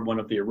lore for it. One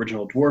of the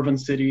original dwarven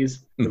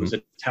cities. It was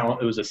a town.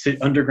 It was a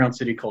underground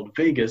city called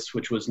Vegas,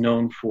 which was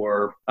known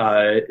for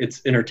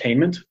its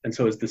entertainment, and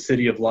so it's the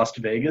city of Las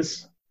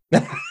Vegas.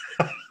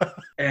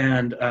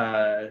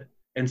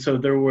 And so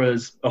there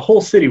was a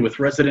whole city with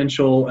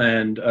residential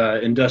and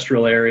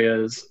industrial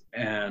areas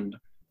and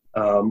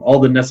all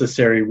the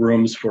necessary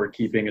rooms for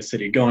keeping a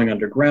city going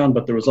underground.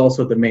 But there was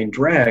also the main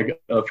drag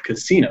of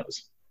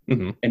casinos.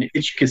 And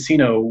each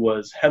casino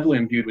was heavily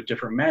imbued with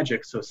different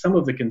magic. So some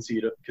of the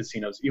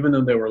casinos, even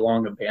though they were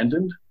long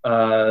abandoned,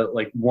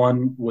 like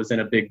one was in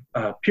a big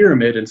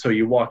pyramid. And so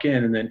you walk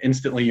in and then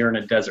instantly you're in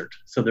a desert.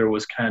 So there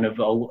was kind of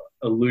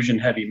illusion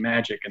heavy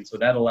magic. And so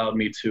that allowed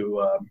me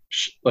to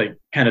like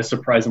kind of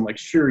surprise them, like,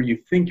 sure, you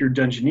think you're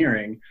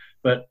dungeoneering,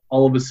 but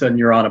all of a sudden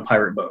you're on a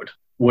pirate boat.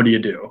 What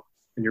do?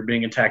 And you're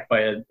being attacked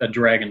by a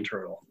dragon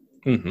turtle.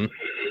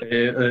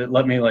 It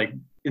let me like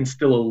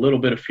instill a little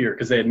bit of fear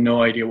because they had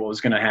no idea what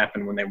was going to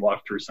happen when they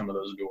walked through some of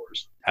those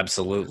doors.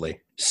 Absolutely.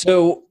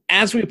 So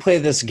as we play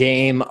this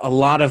game, a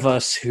lot of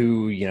us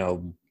who,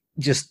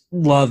 just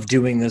love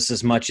doing this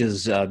as much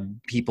as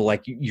people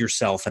like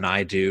yourself and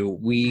I do.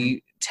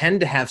 We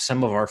tend to have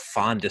some of our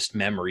fondest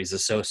memories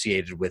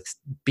associated with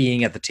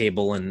being at the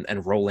table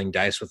and rolling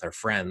dice with our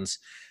friends.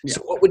 Yeah.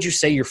 So what would you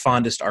say your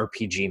fondest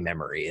RPG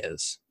memory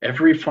is?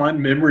 Every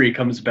fond memory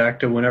comes back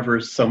to whenever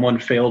someone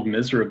failed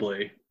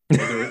miserably,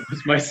 whether it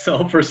was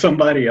myself or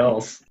somebody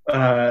else.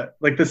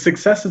 Like the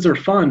successes are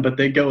fun, but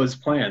they go as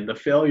planned. The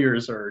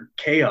failures are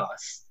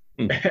chaos.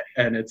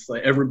 And it's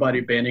like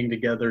everybody banding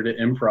together to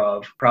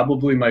improv.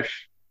 Probably my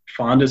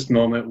fondest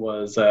moment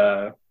was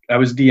I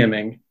was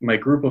DMing. My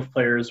group of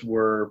players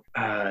were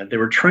they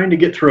were trying to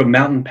get through a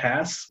mountain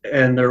pass,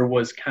 and there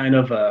was kind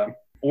of a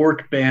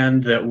orc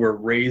band that were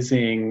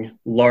raising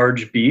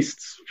large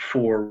beasts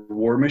for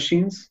war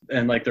machines,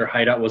 and like their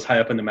hideout was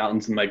high up in the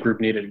mountains, and my group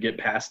needed to get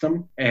past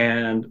them.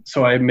 And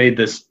so I made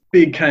this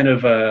big kind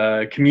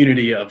of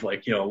community of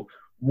like, you know,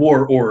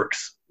 war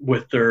orcs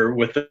with their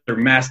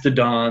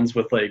mastodons,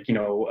 with like, you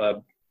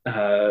know,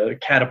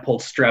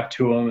 catapults strapped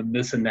to them and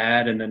this and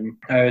that. And then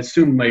I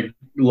assumed my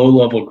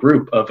low-level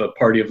group of a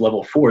party of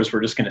level 4s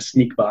were just going to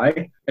sneak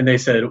by. And they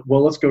said,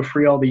 well, let's go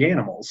free all the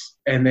animals.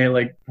 And they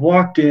like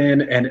walked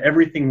in and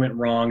everything went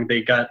wrong.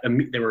 They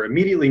were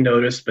immediately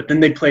noticed, but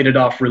then they played it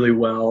off really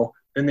well.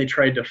 Then they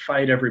tried to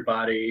fight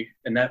everybody,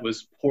 and that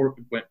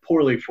went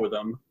poorly for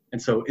them.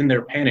 And so in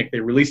their panic,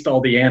 they released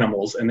all the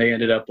animals, and they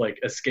ended up like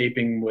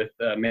escaping with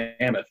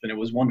Mammoth, and it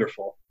was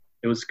wonderful.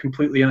 It was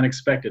completely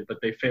unexpected, but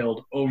they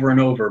failed over and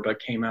over, but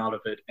came out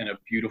of it in a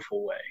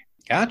beautiful way.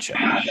 Gotcha.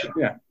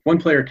 Yeah. One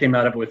player came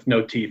out of it with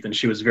no teeth, and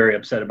she was very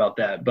upset about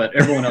that, but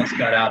everyone else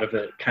got out of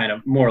it kind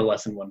of more or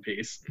less in one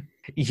piece.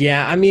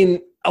 Yeah, I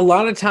mean, a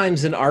lot of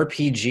times in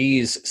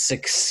RPGs,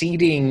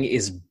 succeeding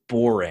is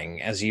boring,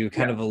 as you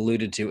kind of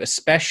alluded to,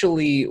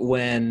 especially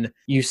when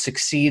you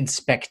succeed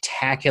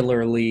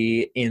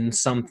spectacularly in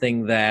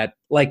something that,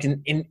 like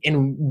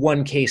in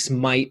one case,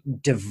 might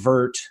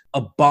divert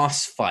a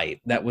boss fight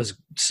that was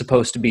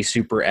supposed to be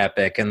super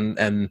epic,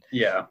 and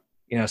yeah,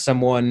 you know,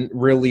 someone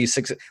really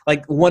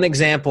like one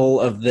example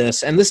of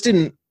this, and this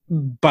didn't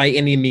by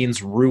any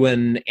means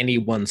ruin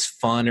anyone's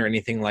fun or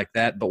anything like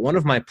that, but one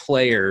of my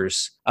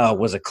players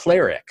was a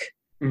cleric.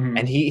 Mm-hmm.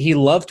 And he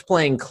loved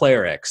playing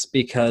clerics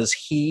because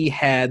he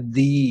had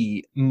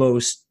the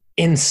most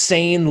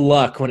insane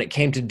luck when it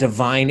came to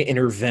divine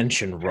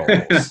intervention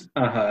rolls.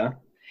 Uh-huh.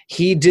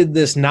 He did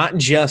this not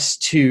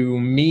just to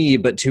me,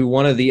 but to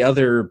one of the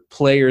other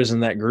players in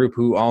that group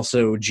who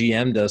also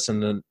GM'd us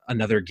in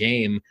another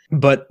game.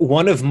 But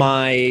one of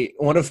my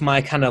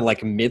kind of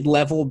like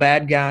mid-level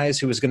bad guys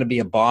who was going to be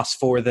a boss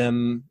for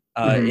them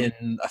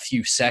in a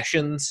few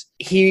sessions.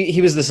 He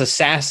was this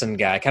assassin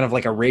guy, kind of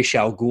like a Ra's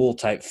al Ghul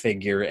type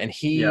figure, and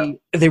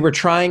they were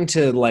trying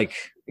to like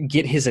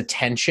get his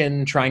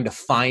attention, trying to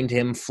find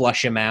him,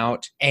 flush him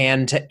out.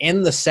 And to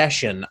end the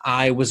session,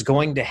 I was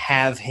going to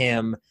have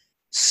him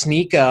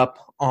sneak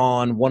up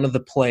on one of the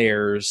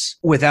players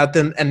without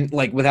them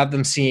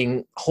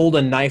seeing, hold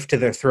a knife to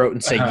their throat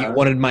and say, you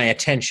wanted my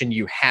attention,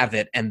 you have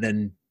it, and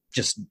then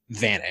just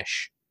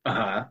vanish.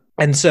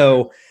 And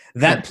so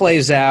that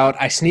plays out.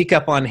 I sneak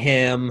up on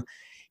him.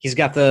 He's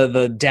got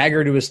the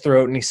dagger to his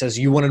throat, and he says,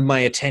 you wanted my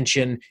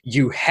attention,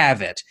 you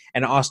have it.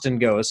 And Austin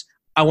goes,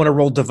 I want to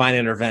roll divine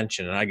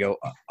intervention. And I go,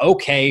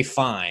 okay,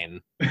 fine.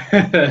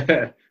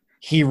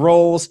 He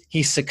rolls,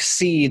 he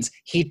succeeds,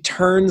 he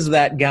turns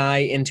that guy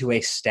into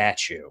a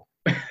statue.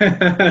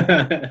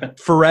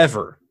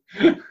 Forever.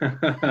 And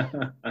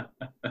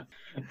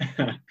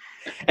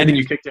then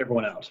you kicked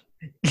everyone out.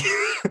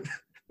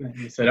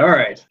 You said, all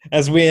right.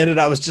 As we ended,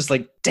 I was just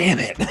like, damn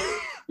it.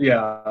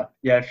 Yeah.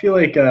 I feel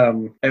like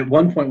at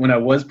one point when I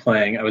was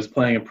playing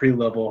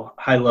a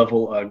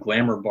high-level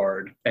glamour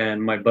bard,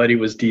 and my buddy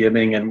was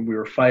DMing, and we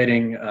were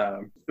fighting.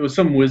 It was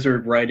some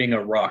wizard riding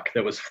a rock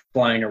that was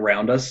flying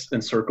around us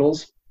in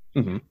circles.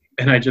 Mm-hmm.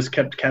 And I just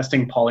kept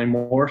casting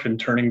polymorph and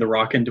turning the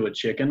rock into a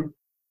chicken.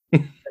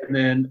 And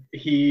then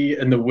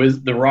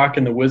the rock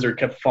and the wizard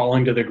kept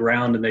falling to the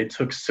ground, and they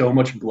took so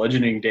much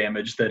bludgeoning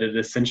damage that it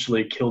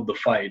essentially killed the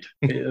fight.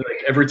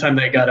 Like every time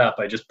they got up,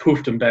 I just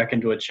poofed them back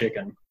into a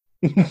chicken.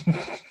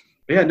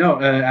 Yeah,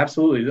 no,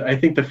 absolutely. I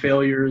think the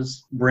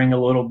failures bring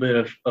a little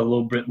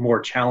bit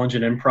more challenge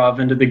and improv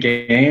into the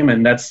game,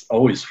 and that's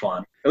always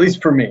fun. At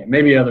least for me.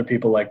 Maybe other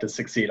people like to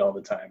succeed all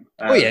the time.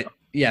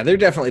 Yeah, there are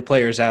definitely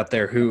players out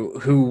there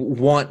who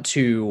want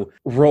to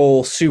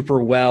roll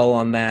super well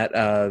on that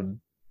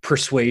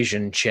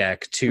persuasion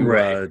check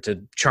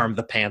to charm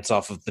the pants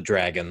off of the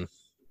dragon.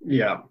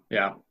 Yeah.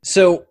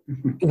 So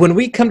when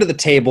we come to the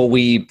table,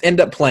 we end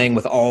up playing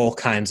with all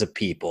kinds of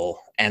people,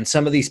 and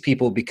some of these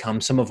people become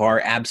some of our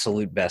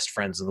absolute best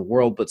friends in the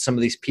world, but some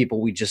of these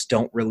people we just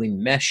don't really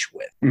mesh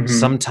with. Mm-hmm.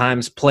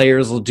 Sometimes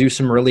players will do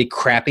some really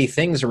crappy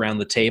things around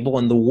the table,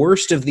 and the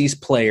worst of these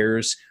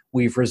players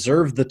we've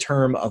reserved the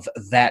term of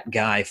that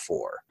guy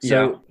for.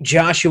 So, Yeah.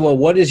 Joshua,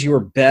 what is your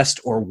best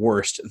or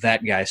worst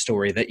that guy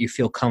story that you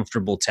feel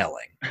comfortable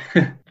telling?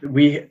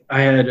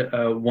 I had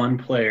one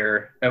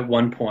player at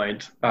one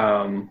point.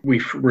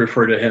 We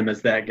refer to him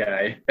as that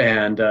guy,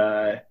 and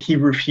he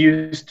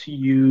refused to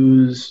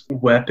use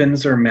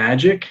weapons or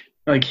magic.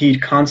 Like he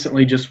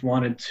constantly just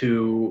wanted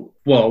to.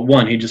 Well,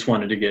 one, he just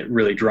wanted to get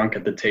really drunk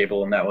at the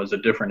table, and that was a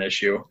different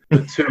issue.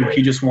 But two,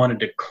 he just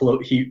wanted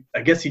to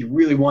I guess he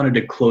really wanted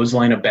to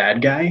clothesline a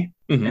bad guy.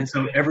 Mhm. And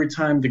so every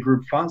time the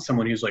group fought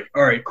someone, he was like,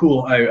 "All right,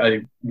 cool."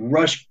 I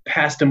rushed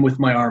past him with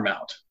my arm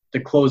out to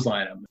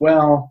clothesline him.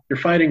 Well, you're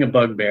fighting a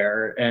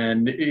bugbear,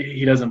 and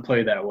he doesn't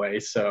play that way,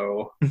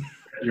 so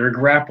you're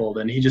grappled.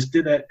 And he just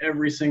did that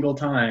every single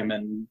time,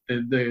 and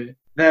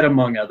that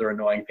among other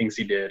annoying things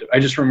he did. I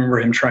just remember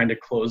him trying to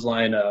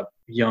clothesline a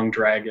young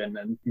dragon,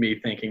 and me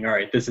thinking, "All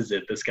right, this is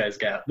it. This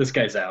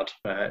guy's out."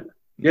 But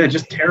yeah,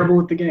 just terrible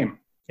with the game.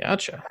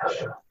 Gotcha.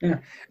 Yeah.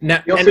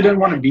 Now, He also didn't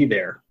want to be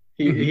there.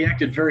 Mhm. He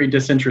acted very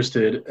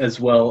disinterested, as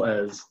well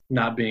as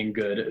not being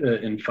good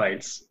in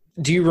fights.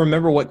 do you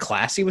remember what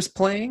class he was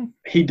playing?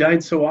 He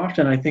died so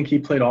often, I think he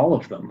played all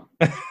of them.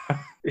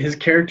 His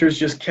characters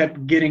just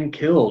kept getting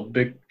killed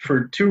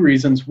for two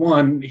reasons.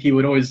 One, he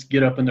would always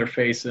get up in their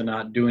face and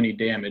not do any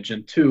damage.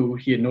 And two,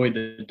 he annoyed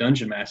the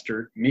dungeon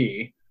master,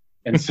 me.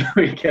 And so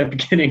he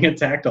kept getting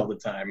attacked all the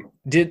time.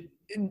 Did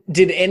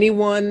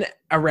anyone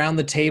around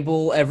the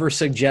table ever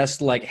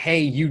suggest, like, hey,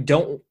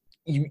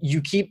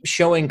 you keep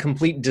showing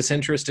complete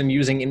disinterest in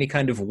using any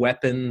kind of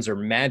weapons or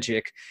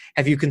magic.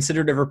 Have you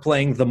considered ever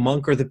playing the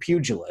monk or the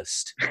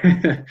pugilist?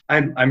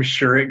 I'm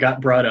sure it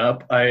got brought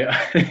up.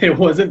 It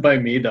wasn't by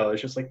me though.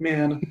 It's just like,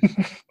 man,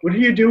 what are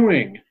you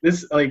doing?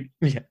 This like,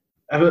 Yeah.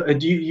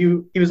 He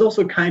was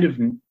also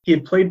he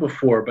had played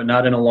before, but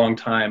not in a long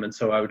time. And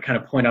so I would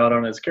kind of point out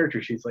on his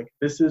character sheets, like,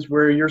 this is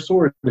where your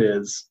sword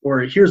is, or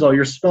here's all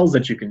your spells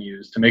that you can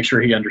use, to make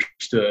sure he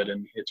understood.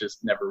 And it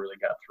just never really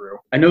got through.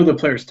 I know the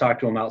players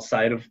talked to him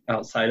outside of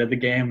the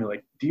game. They're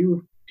like, do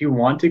you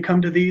want to come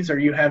to these? Are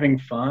you having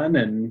fun?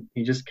 And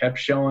he just kept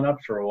showing up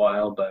for a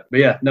while. But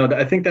yeah, no,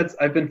 I think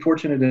I've been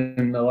fortunate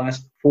in the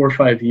last 4 or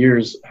 5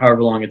 years,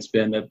 however long it's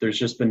been, that there's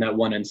just been that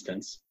one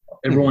instance.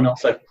 Everyone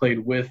else I've played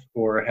with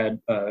or had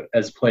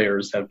as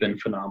players have been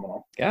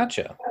phenomenal.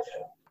 Gotcha.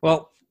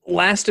 Well,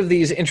 last of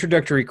these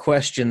introductory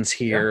questions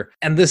here,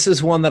 and this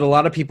is one that a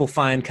lot of people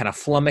find kind of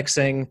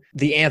flummoxing.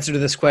 The answer to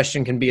this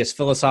question can be as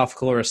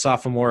philosophical or as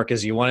sophomoric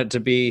as you want it to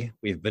be.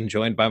 We've been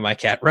joined by my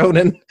cat,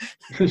 Ronan.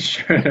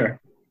 Sure.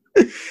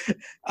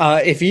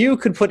 If you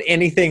could put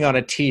anything on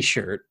a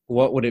T-shirt,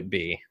 what would it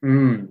be?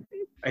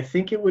 I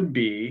think it would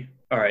be,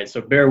 all right,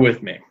 so bear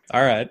with me.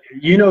 All right.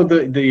 You know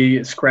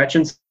the scratch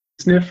and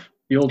sniff,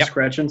 the old Yep.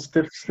 scratch and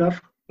sniff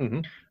stuff?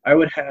 Mhm. I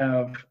would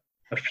have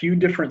a few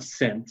different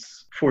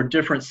scents for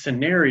different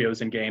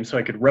scenarios in games, so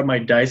I could rub my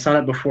dice on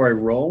it before I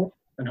roll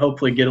and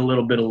hopefully get a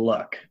little bit of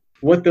luck.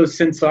 What those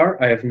scents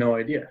are, I have no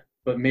idea.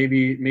 But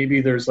maybe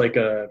there's like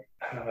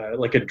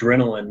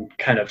adrenaline,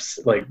 kind of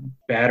like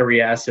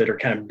battery acid or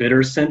kind of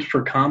bitter scent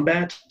for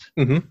combat.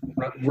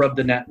 Mm-hmm. Rub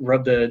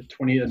the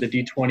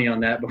D20 on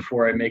that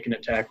before I make an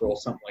attack roll,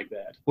 something like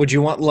that. Would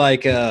you want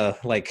like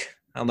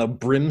I don't know,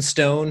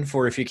 brimstone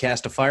for if you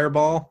cast a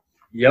fireball?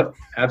 Yep,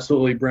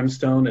 absolutely,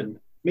 brimstone, and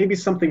maybe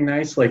something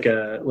nice like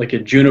a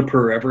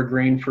juniper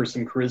evergreen for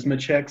some charisma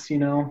checks,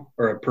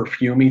 or a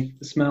perfumey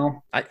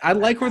smell. I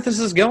like where this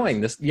is going.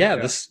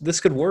 This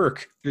could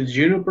work. The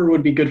juniper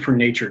would be good for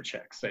nature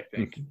checks, I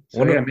think.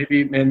 So yeah,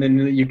 maybe, and then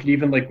you could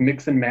even like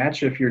mix and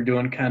match if you're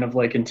doing kind of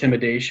like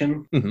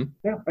intimidation. Mm-hmm.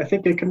 Yeah, I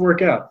think it could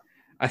work out.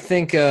 I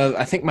think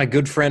my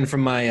good friend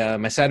from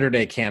my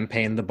Saturday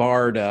campaign, the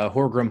bard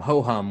Horgrim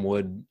Hohum,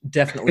 would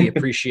definitely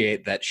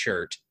appreciate that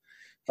shirt.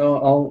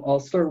 I'll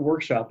start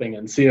workshopping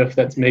and see if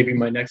that's maybe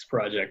my next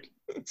project.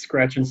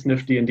 Scratch and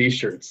sniff D&D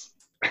shirts.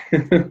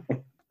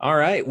 All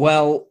right.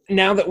 Well,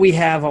 now that we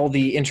have all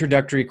the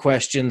introductory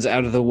questions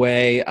out of the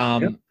way,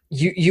 Yep.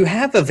 you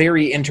have a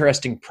very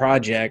interesting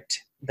project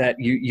that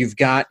you've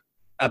got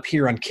up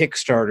here on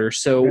Kickstarter.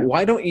 So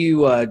why don't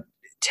you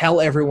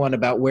tell everyone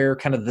about where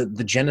kind of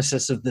the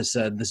genesis of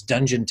this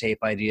dungeon tape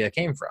idea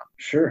came from?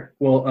 Sure.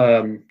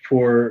 Well,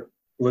 for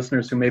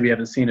listeners who maybe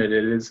haven't seen it,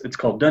 it's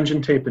called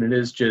Dungeon Tape, and it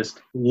is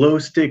just low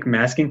stick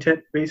masking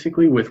tape,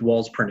 basically, with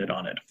walls printed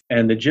on it.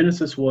 And the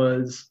genesis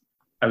was,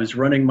 I was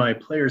running my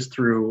players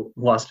through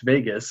Las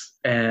Vegas,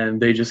 and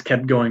they just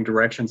kept going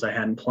directions I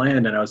hadn't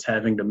planned, and I was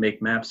having to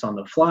make maps on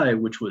the fly,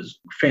 which was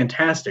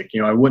fantastic.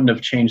 I wouldn't have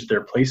changed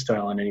their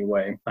playstyle in any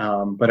way,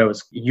 but I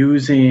was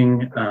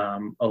using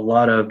a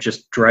lot of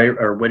just dry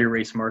or wet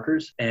erase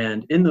markers.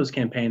 And in those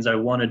campaigns, I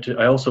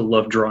also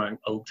love drawing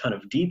a ton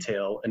of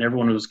detail, and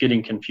everyone was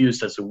getting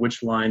confused as to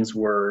which lines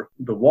were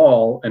the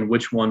wall and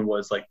which one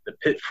was like the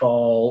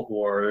pitfall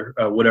or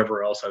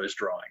whatever else I was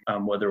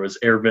drawing, whether it was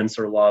air vents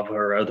or lava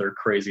or other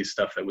crazy crazy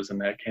stuff that was in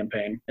that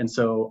campaign. And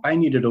so I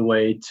needed a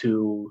way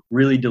to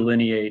really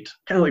delineate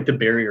kind of like the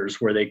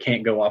barriers where they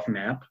can't go off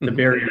map, the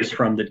barriers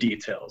from the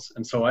details.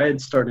 And so I had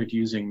started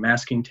using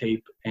masking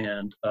tape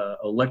and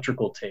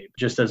electrical tape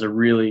just as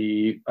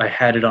I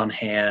had it on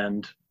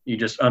hand. You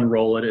just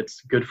unroll it. It's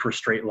good for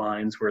straight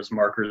lines, whereas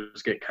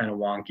markers get kind of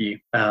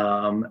wonky.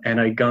 And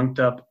I gunked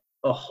up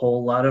a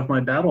whole lot of my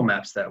battle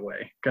maps that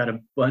way. Got a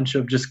bunch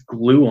of just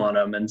glue on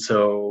them. And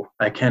so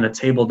I kind of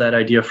tabled that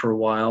idea for a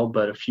while,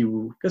 but I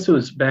guess it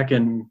was back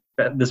in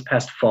this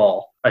past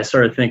fall, I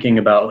started thinking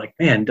about like,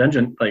 man,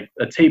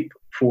 a tape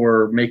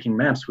for making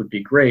maps would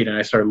be great. And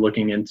I started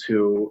looking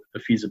into the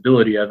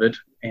feasibility of it.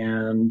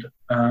 And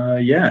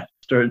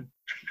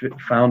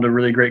found a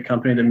really great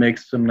company that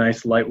makes some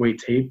nice lightweight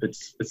tape.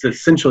 It's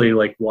essentially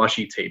like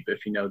washi tape,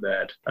 if you know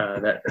that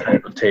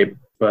type of tape.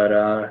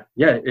 But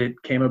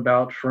it came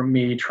about from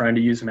me trying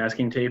to use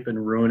masking tape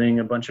and ruining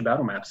a bunch of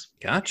battle maps.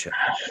 Gotcha.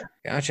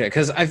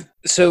 Because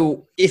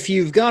if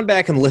you've gone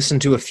back and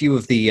listened to a few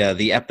of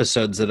the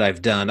episodes that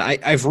I've done,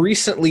 I've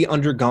recently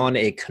undergone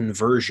a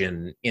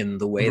conversion in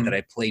the way that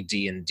I play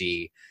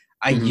D&D.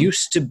 I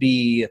used to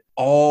be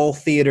all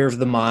theater of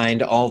the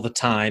mind all the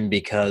time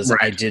because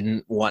I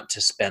didn't want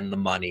to spend the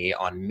money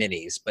on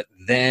minis. But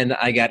then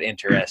I got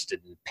interested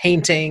in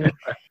painting,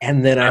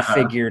 and then I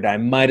figured I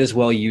might as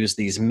well use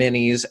these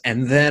minis.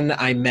 And then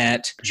I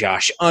met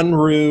Josh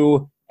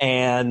Unruh,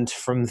 and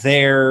from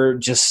there,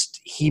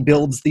 he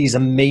builds these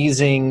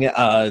amazing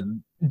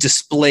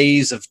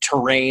displays of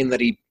terrain that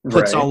he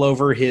puts all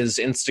over his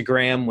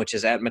Instagram, which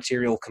is at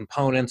Material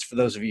Components, for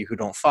those of you who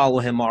don't follow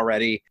him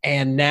already.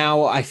 And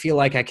now I feel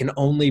like I can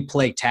only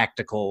play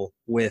tactical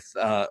with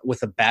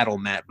a battle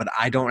mat, but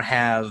I don't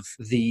have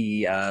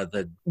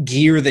the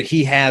gear that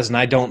he has, and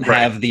I don't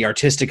have the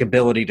artistic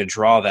ability to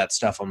draw that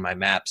stuff on my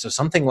map. So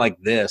something like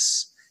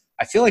this,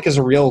 I feel like, is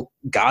a real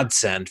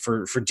godsend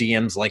for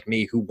DMs like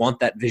me who want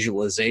that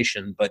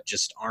visualization but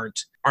just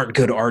aren't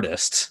good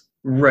artists.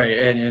 Right,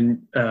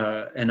 and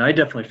I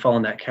definitely fall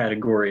in that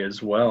category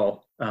as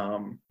well.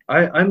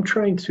 I'm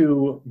trying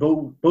to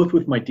both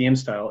with my DM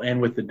style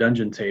and with the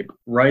dungeon tape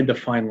ride the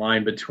fine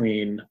line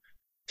between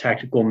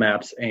tactical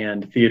maps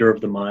and theater of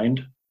the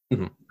mind.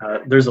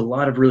 There's a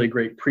lot of really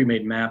great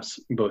pre-made maps,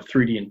 both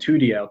 3D and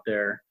 2D out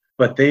there,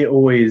 but they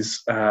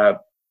always,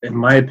 in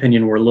my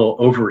opinion, were a little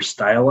over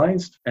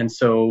stylized. And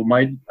so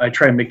I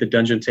try and make the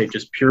dungeon tape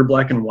just pure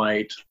black and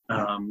white.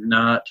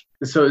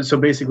 So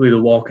basically the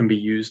wall can be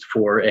used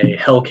for a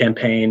hell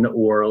campaign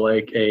or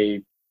like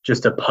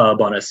just a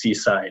pub on a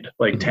seaside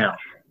town.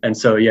 And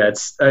so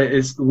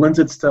it lends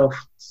itself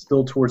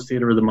still towards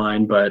theater of the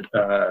mind, but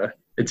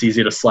it's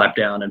easy to slap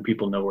down and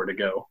people know where to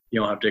go. You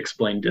don't have to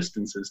explain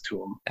distances to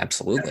them.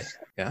 Absolutely.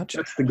 Gotcha.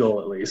 That's the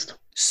goal, at least.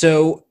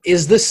 So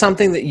is this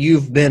something that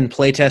you've been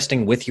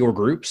playtesting with your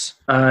groups?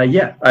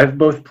 Yeah, I've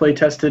both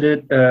playtested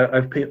it.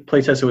 I've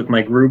playtested with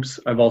my groups.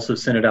 I've also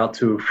sent it out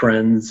to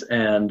friends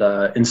and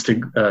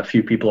a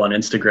few people on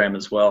Instagram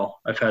as well.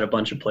 I've had a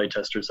bunch of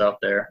playtesters out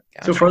there.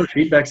 Gotcha. So far, the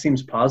feedback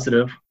seems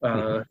positive.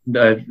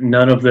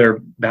 None of their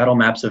battle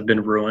maps have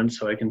been ruined,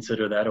 so I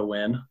consider that a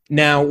win.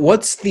 Now,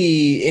 what's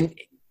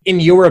in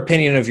your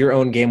opinion of your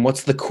own game,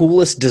 what's the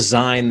coolest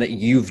design that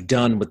you've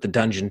done with the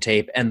dungeon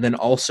tape? And then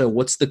also,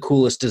 what's the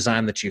coolest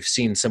design that you've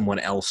seen someone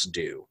else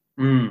do?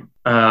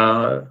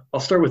 I'll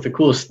start with the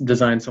coolest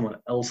design someone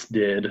else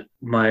did.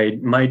 My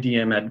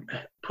DM had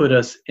put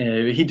us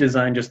in, he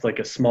designed just like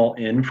a small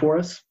inn for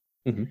us,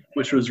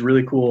 which was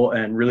really cool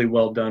and really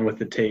well done with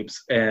the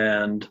tapes.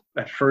 And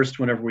at first,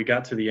 whenever we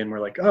got to the inn,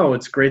 we're like, oh,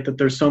 it's great that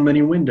there's so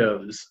many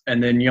windows.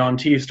 And then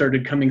Yuan-Ti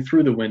started coming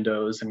through the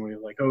windows, and we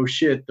were like, oh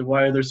shit,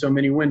 why are there so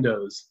many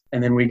windows?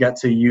 And then we got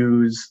to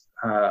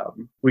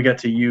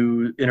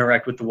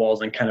interact with the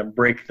walls and kind of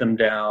break them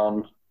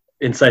down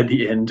inside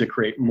the inn to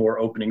create more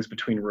openings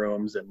between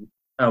rooms, and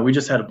we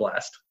just had a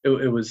blast.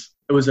 It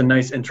was a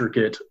nice,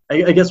 intricate.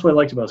 I guess what I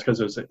liked about it is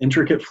because it was an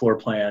intricate floor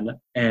plan,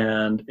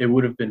 and it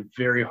would have been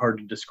very hard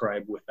to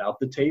describe without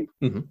the tape,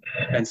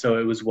 and so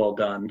it was well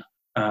done.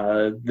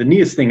 The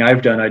neatest thing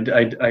I've done,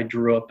 I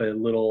drew up a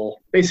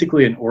little,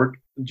 basically an orc,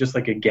 just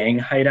like a gang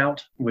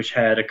hideout, which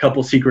had a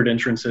couple secret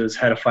entrances,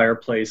 had a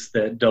fireplace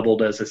that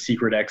doubled as a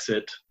secret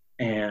exit.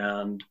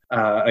 And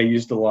I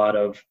used a lot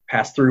of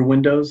pass-through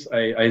windows.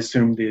 I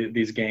assumed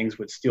these gangs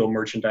would steal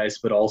merchandise,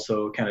 but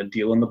also kind of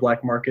deal in the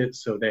black market.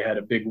 So they had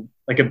a big,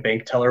 like a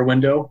bank teller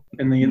window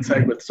in the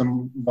inside with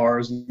some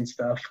bars and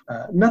stuff.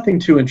 Nothing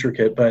too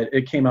intricate, but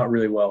it came out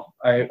really well.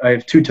 I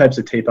have two types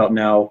of tape out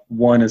now.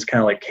 One is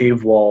kind of like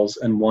cave walls,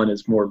 and one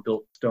is more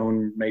built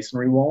stone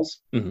masonry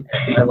walls. And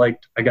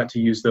I got to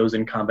use those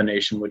in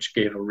combination, which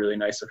gave a really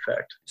nice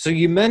effect. So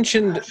you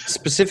mentioned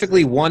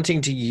specifically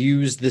wanting to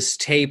use this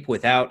tape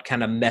without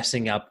kind of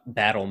messing up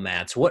battle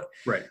mats.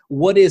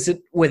 What is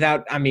it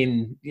without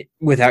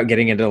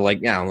getting into like,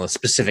 I don't know,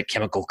 specific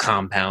chemical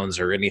compounds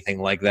or anything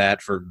like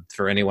that for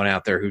anyone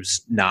out there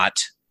who's not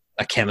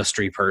a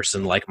chemistry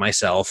person like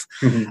myself.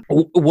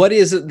 What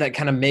is it that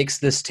kind of makes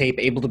this tape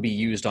able to be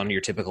used on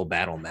your typical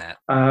battle mat?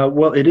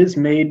 Well, it's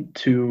made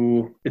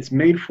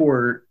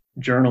for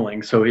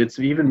journaling. So it's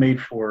even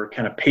made for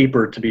kind of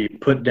paper to be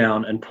put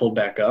down and pulled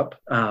back up.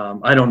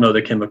 I don't know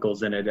the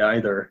chemicals in it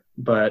either,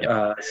 but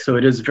so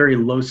it is very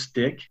low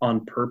stick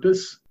on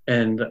purpose.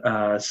 And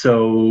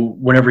so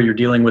whenever you're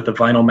dealing with a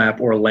vinyl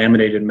map or a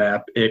laminated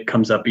map, it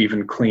comes up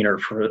even cleaner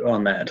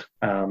on that.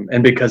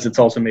 And because it's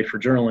also made for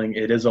journaling,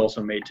 it is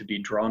also made to be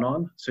drawn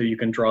on. So you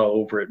can draw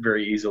over it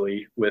very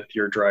easily with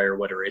your dry or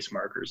wet erase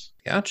markers.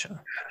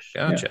 Gotcha.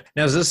 Yeah.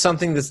 Now, is this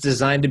something that's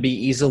designed to be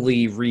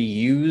easily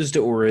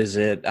reused, or is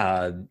it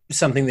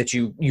something that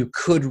you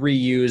could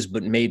reuse,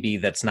 but maybe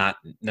that's not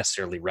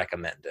necessarily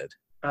recommended?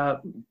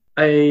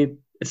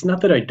 It's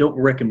not that I don't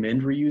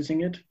recommend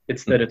reusing it.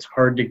 It's that it's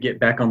hard to get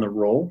back on the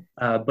roll.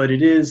 But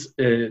it is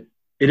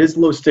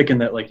low stick in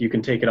that like you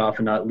can take it off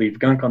and not leave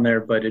gunk on there.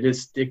 But it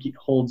is sticky,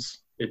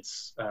 holds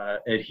its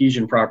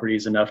adhesion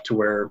properties enough to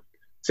where,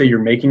 say you're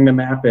making the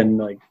map and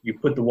like you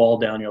put the wall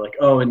down, you're like,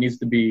 oh, it needs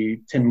to be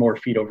 10 more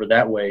feet over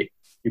that way.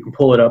 You can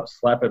pull it up,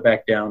 slap it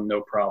back down,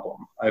 no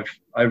problem.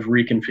 I've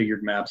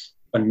reconfigured maps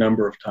a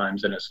number of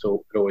times and it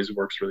always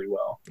works really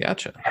well.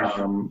 Gotcha.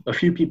 A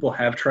few people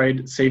have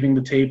tried saving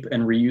the tape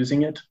and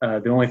reusing it.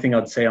 The only thing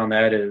I'd say on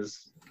that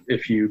is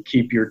if you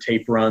keep your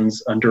tape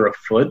runs under a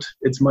foot,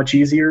 it's much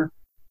easier.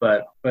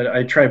 But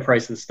I try to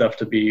price this stuff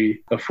to be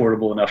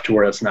affordable enough to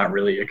where it's not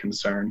really a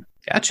concern.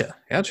 Gotcha.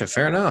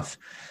 Fair enough.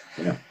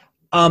 Yeah.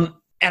 And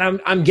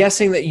I'm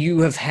guessing that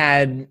you have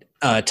had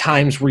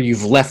times where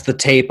you've left the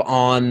tape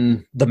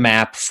on the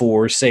map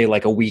for, say,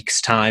 like a week's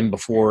time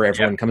before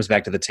everyone comes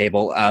back to the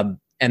table,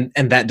 and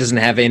that doesn't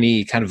have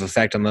any kind of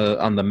effect on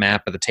the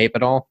map or the tape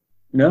at all?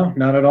 No,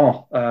 not at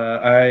all.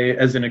 I,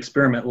 as an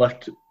experiment,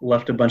 left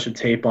a bunch of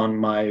tape on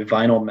my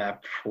vinyl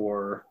map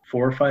for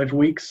 4 or 5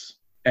 weeks,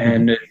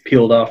 and it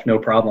peeled off no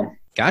problem.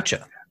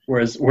 Gotcha.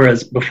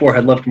 Whereas before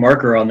I'd left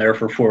marker on there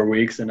for 4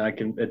 weeks, and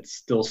it's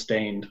still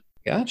stained.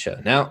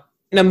 Gotcha. Now,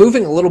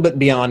 moving a little bit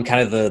beyond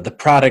kind of the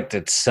product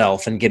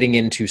itself and getting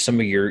into some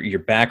of your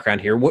background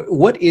here,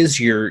 what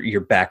is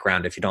your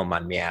background, if you don't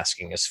mind me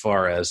asking, as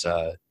far as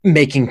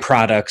making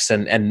products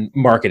and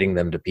marketing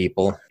them to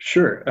people?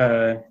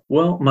 Sure.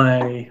 Well,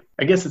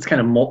 I guess it's kind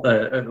of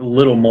a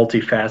little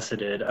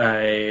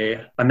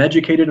multifaceted. I'm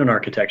educated in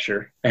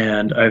architecture,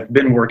 and I've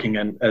been working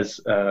as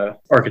an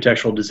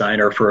architectural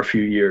designer for a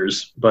few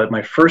years. But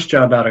my first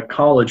job out of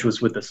college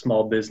was with a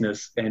small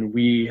business, and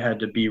we had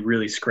to be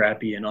really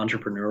scrappy and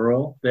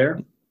entrepreneurial there.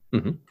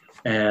 Mm-hmm.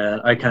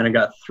 And I kind of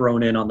got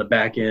thrown in on the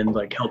back end,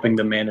 like helping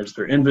them manage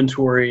their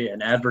inventory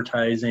and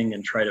advertising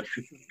and try to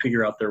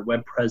figure out their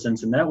web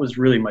presence. And that was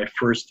really my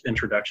first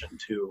introduction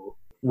to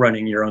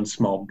running your own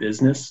small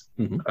business.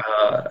 Mm-hmm.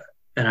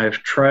 And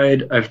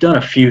I've done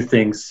a few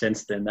things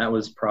since then. That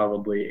was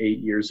probably 8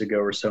 years ago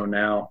or so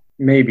now,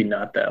 maybe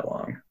not that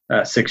long,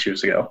 6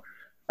 years ago.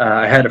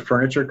 I had a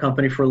furniture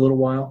company for a little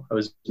while. I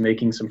was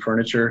making some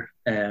furniture,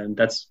 and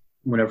that's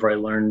whenever I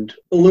learned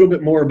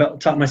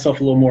taught myself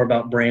a little more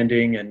about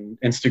branding and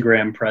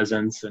Instagram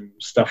presence and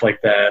stuff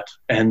like that.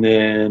 And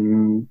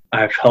then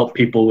I've helped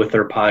people with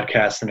their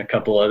podcasts and a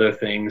couple other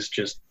things,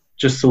 just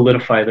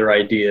solidify their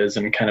ideas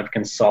and kind of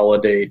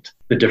consolidate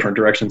the different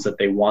directions that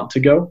they want to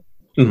go.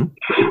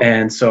 Mm-hmm.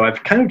 And so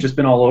I've kind of just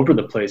been all over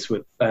the place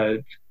with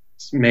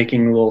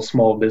making little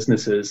small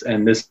businesses.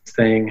 And this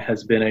thing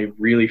has been a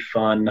really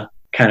fun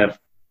kind of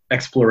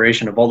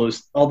exploration of all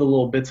the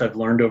little bits I've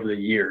learned over the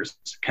years,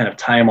 kind of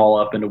tie them all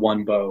up into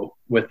one bow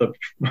with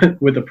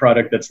a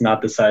product that's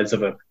not the size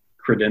of a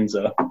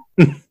credenza.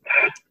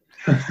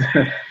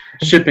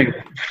 Shipping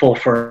full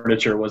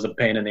furniture was a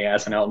pain in the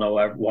ass, and I don't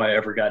know why I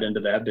ever got into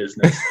that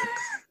business.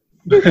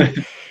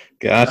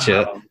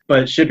 Gotcha.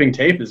 But shipping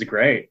tape is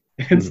great.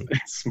 It's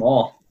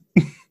small,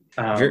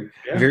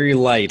 very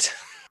light.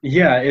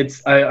 Yeah,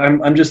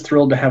 I'm just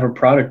thrilled to have a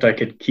product I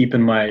could keep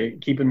in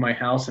my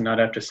house and not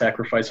have to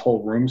sacrifice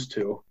whole rooms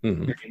to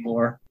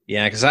anymore.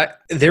 Yeah, because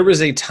there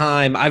was a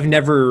time I've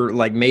never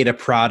like made a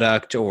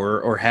product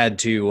or had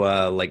to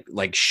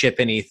like ship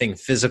anything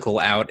physical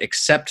out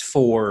except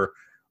for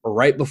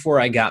right before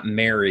I got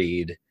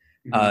married,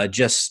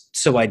 just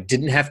so I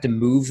didn't have to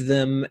move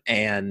them,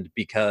 and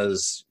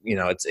because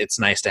it's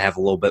nice to have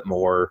a little bit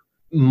more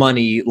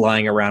money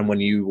lying around when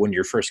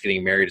you're first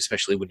getting married,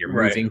 especially when you're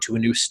moving to a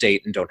new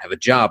state and don't have a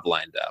job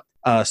lined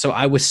up. So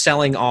I was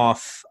selling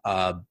off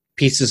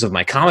pieces of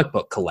my comic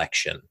book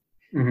collection,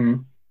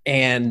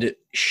 and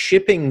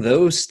shipping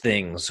those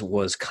things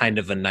was kind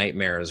of a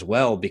nightmare as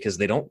well, because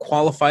they don't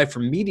qualify for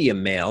media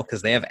mail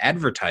because they have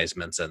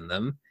advertisements in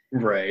them.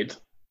 Right.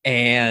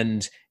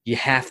 And you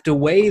have to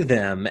weigh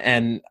them,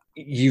 and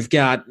you've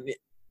got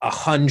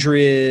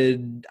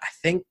 100. I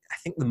think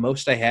the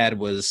most I had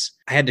was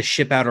I had to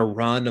ship out a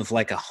run of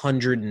like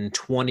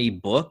 120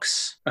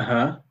 books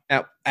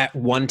at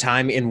one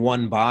time in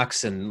one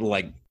box, and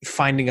like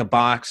finding a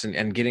box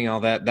and getting all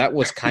that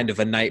was kind of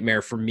a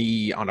nightmare for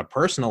me on a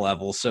personal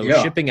level. So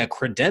shipping a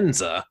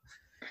credenza.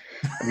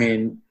 I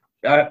mean,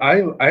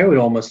 I would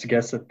almost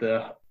guess that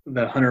the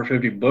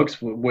 150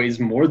 books weighs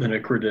more than a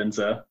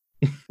credenza.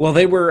 Well,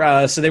 they were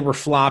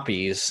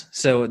floppies,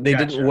 so they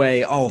didn't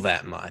weigh all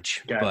that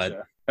much.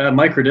 Gotcha.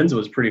 My credenza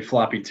was pretty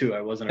floppy too.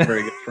 I wasn't a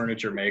very good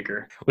furniture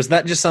maker. Was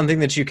that just something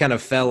that you kind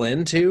of fell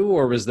into,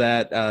 or was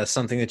that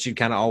something that you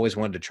kind of always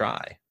wanted to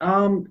try?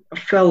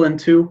 Fell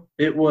into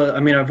it. Was, I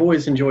mean, I've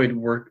always enjoyed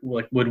work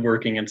like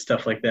woodworking and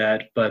stuff like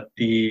that, but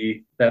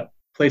that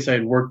place I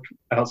had worked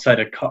outside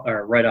of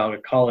or right out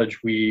of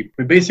college, we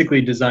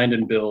basically designed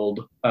and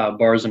build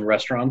bars and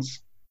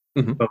restaurants.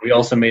 Hmm. But we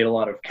also made a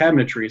lot of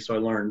cabinetry, so I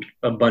learned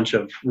a bunch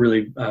of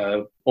really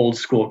old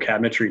school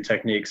cabinetry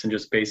techniques and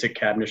just basic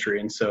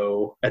cabinetry. And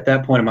so at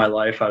that point in my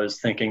life, I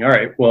was thinking, all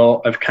right,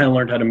 well, I've kind of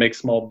learned how to make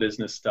small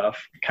business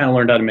stuff, kind of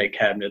learned how to make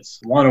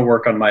cabinets, want to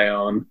work on my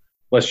own.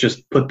 Let's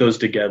just put those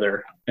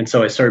together. And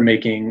so I started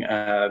making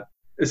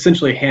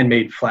essentially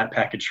handmade flat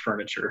package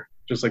furniture,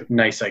 just like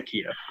nice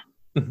IKEA.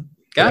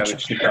 Gotcha.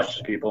 Cheap out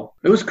to people.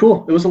 It was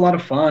cool. It was a lot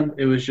of fun.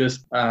 It was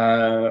just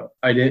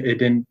it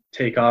didn't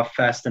take off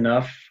fast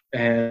enough,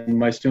 and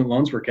my student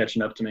loans were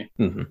catching up to me.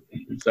 Mm-hmm.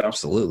 So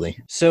absolutely.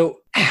 So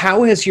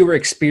how has your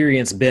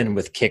experience been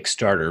with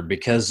Kickstarter?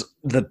 Because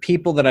the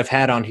people that I've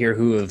had on here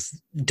who have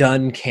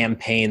done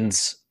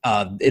campaigns,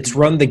 it's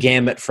run the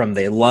gamut from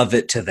they love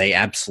it to they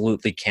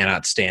absolutely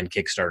cannot stand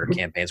Kickstarter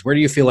campaigns. Where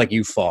do you feel like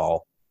you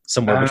fall?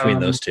 Somewhere between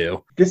those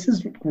two. This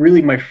is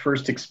really my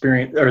first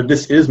experience, or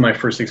this is my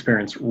first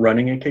experience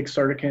running a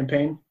Kickstarter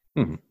campaign.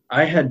 Mm-hmm.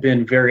 I had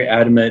been very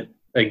adamant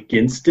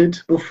against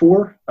it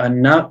before,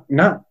 not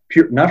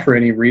for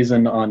any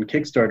reason on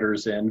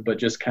Kickstarter's end, but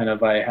just kind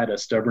of I had a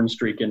stubborn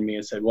streak in me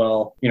and said,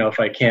 well, if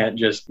I can't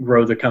just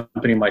grow the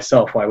company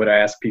myself, why would I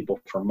ask people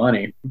for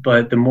money?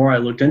 But the more I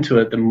looked into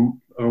it,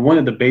 one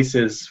of the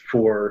bases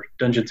for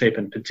Dungeon Tape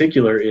in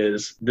particular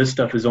is this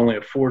stuff is only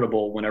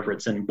affordable whenever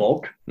it's in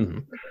bulk, mm-hmm.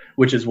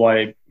 which is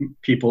why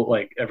people,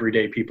 like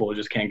everyday people,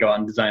 just can't go out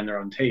and design their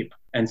own tape.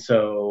 And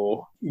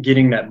so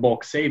getting that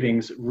bulk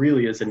savings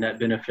really is a net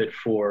benefit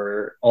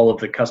for all of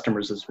the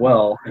customers as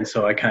well. And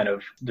so I kind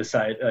of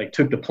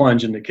took the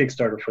plunge into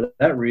Kickstarter for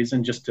that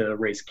reason, just to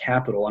raise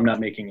capital. I'm not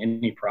making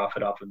any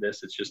profit off of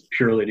this. It's just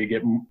purely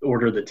to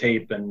order the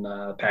tape and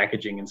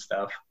packaging and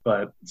stuff.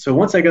 But so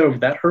once I got over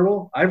that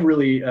hurdle, I've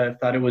really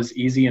thought it was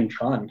easy and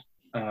fun.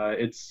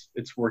 It's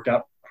worked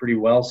out pretty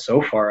well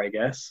so far, I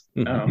guess.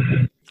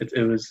 Mm-hmm.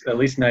 It was at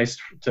least nice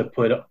to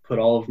put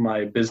all of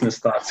my business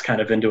thoughts kind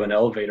of into an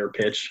elevator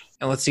pitch.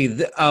 And let's see,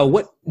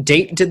 what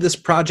date did this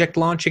project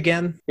launch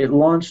again? It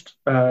launched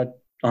on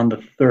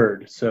the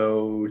 3rd,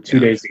 so 3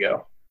 days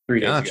ago,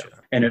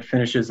 and it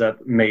finishes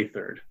up May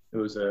 3rd. It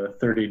was a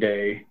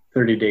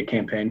 30-day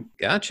campaign.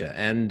 Gotcha.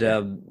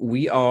 And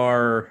we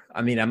are,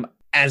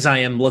 as I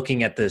am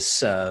looking at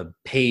this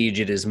page,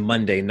 it is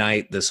Monday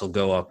night. This will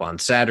go up on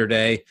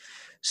Saturday.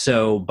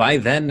 So by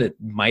then it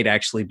might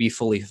actually be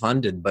fully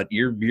funded, but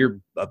you're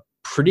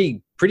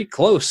pretty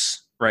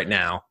close right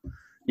now.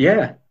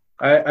 Yeah.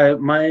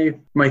 My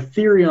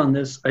theory on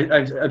this,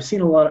 I've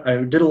seen I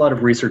did a lot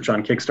of research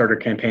on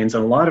Kickstarter campaigns,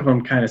 and a lot of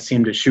them kind of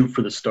seem to shoot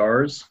for the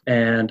stars.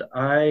 And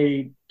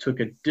I took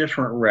a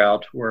different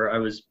route where I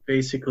was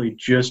basically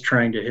just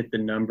trying to hit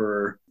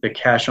the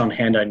cash on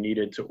hand I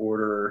needed to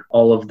order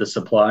all of the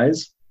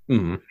supplies.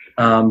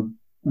 Mm-hmm.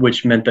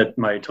 Which meant that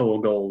my total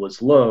goal was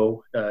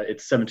low.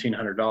 It's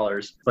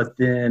 $1,700. But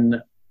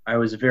then I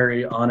was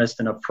very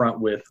honest and upfront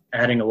with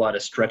adding a lot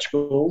of stretch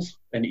goals.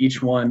 And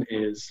each one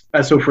is,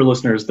 so for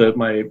listeners,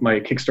 my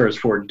Kickstarter is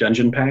for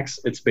dungeon packs.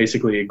 It's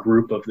basically a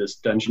group of this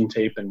dungeon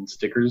tape and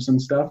stickers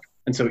and stuff.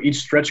 And so each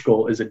stretch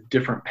goal is a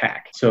different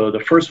pack. So the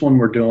first one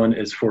we're doing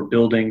is for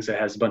buildings. It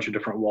has a bunch of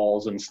different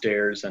walls and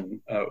stairs and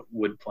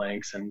wood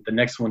planks. And the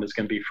next one is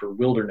going to be for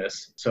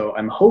wilderness. So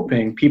I'm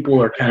hoping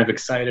people are kind of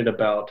excited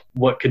about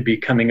what could be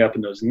coming up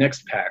in those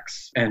next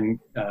packs and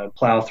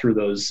plow through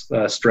those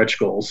stretch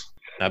goals.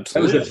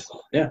 Absolutely.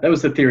 That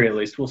was the theory, at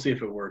least. We'll see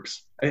if it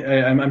works.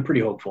 I'm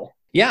pretty hopeful.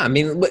 Yeah,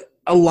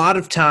 a lot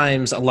of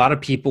times, a lot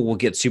of people will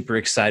get super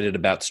excited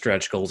about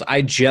stretch goals.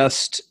 I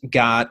just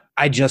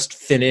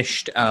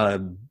finished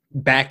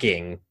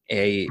backing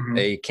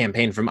a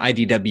campaign from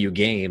IDW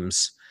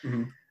Games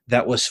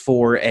that was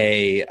for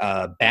a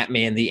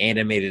Batman the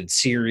Animated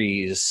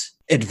Series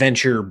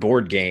adventure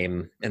board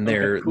game in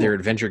their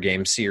adventure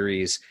game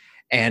series,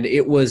 and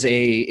it was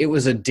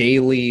a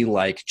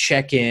daily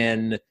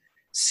check-in,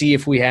 see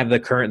if we have the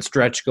current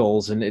stretch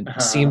goals, and it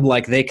seemed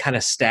like they kind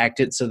of stacked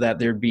it so that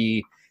there'd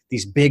be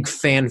these big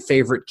fan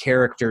favorite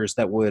characters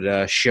that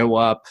would show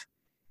up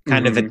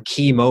kind of at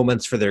key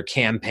moments for their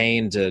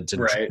campaign to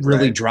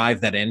really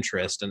drive that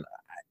interest. And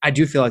I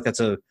do feel like that's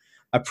a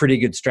pretty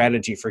good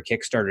strategy for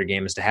Kickstarter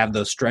games, to have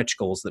those stretch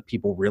goals that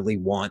people really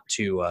want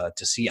to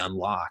see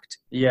unlocked.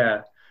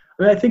 Yeah.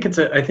 I think it's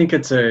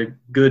a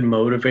good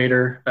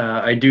motivator.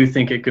 I do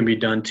think it can be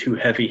done too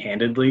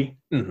heavy-handedly,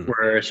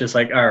 where it's just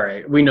like, all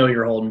right, we know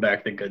you're holding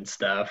back the good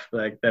stuff.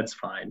 That's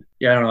fine.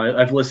 Yeah, I don't know.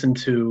 I've listened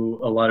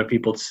to a lot of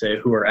people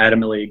who are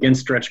adamantly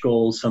against stretch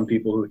goals. Some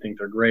people who think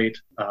they're great.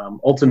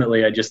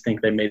 Ultimately, I just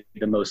think they made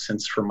the most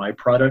sense for my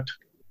product.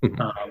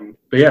 But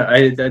yeah,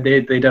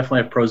 they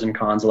definitely have pros and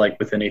cons. Like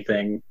with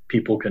anything,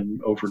 people can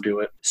overdo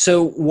it.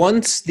 So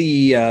once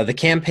the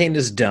campaign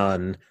is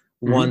done,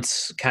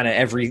 once kind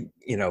of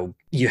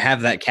you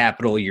have that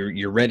capital,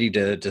 you're ready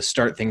to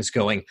start things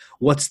going,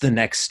 what's the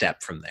next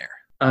step from there?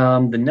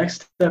 The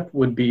next step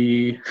would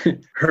be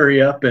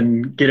hurry up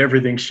and get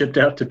everything shipped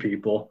out to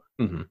people.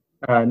 Mm-hmm.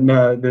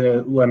 No,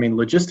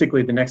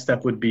 logistically, the next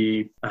step would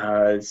be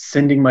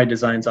sending my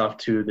designs off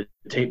to the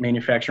tape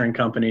manufacturing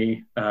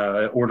company,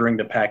 ordering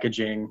the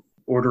packaging,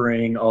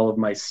 ordering all of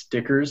my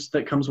stickers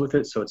that comes with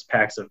it. So it's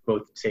packs of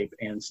both tape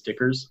and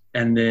stickers.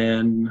 And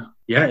then,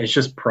 it's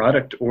just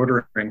product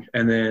ordering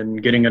and then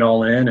getting it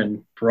all in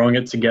and throwing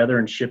it together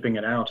and shipping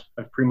it out.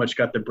 I've pretty much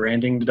got the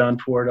branding done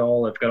for it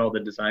all. I've got all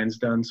the designs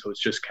done. So it's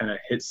just kind of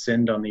hit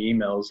send on the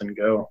emails and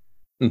go.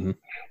 Mm-hmm.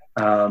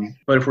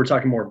 But if we're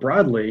talking more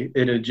broadly,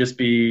 it'd just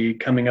be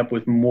coming up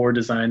with more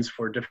designs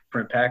for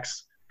different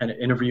packs and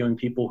interviewing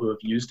people who have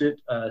used it,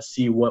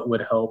 see what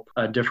would help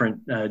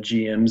different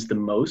GMs the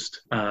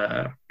most.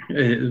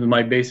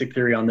 My basic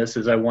theory on this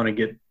is I want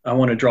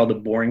to draw the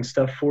boring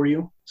stuff for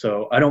you.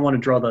 So I don't want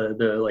to draw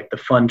the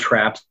fun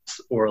traps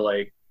or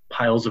like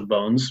piles of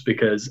bones,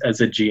 because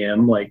as a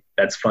GM,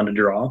 that's fun to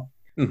draw.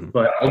 Mm-hmm.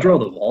 But I'll draw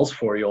the walls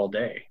for you all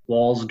day.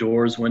 Walls,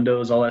 doors,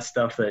 windows, all that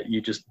stuff that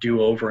you just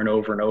do over and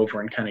over and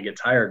over and kind of get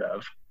tired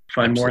of.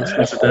 Find more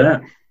instances of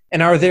that.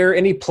 And are there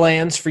any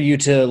plans for you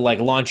to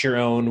launch your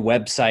own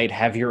website,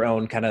 have your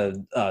own kind of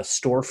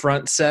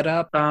storefront set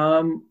up?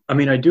 I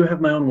do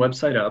have my own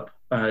website up,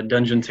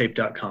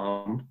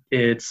 dungeontape.com.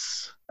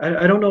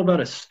 I don't know about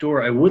a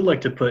store. I would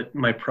like to put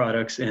my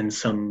products in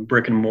some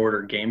brick and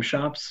mortar game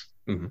shops.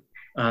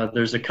 Mm-hmm.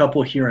 There's a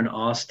couple here in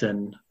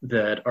Austin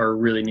that are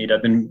really neat.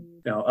 I've been,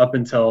 up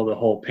until the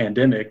whole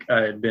pandemic,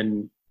 I had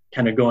been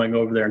kind of going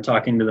over there and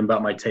talking to them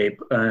about my tape.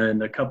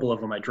 And a couple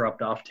of them I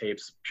dropped off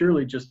tapes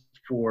purely just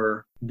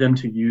for them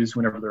to use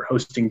whenever they're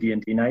hosting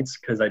D&D nights,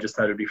 because I just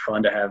thought it'd be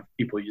fun to have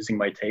people using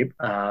my tape.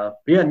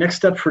 Next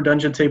step for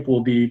Dungeon Tape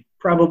will be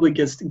probably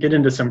get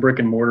into some brick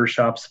and mortar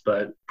shops,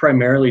 but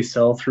primarily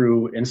sell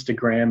through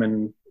Instagram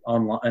and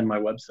online and my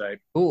website.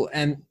 Cool.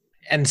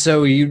 And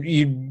so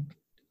you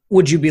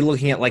would you be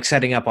looking at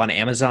setting up on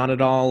Amazon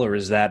at all, or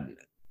is that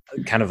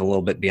kind of a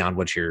little bit beyond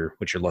what you're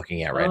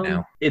looking at right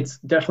now? It's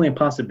definitely a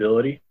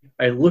possibility.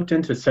 I looked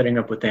into setting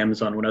up with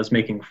Amazon when I was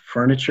making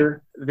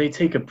furniture. They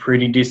take a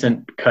pretty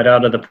decent cut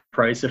out of the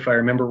price, if I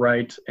remember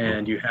right,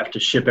 and you have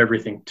to ship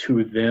everything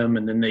to them,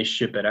 and then they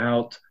ship it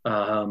out.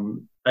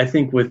 I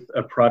think with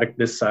a product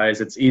this size,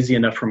 it's easy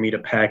enough for me to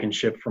pack and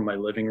ship from my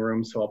living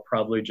room, so I'll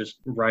probably just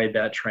ride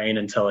that train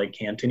until I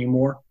can't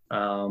anymore.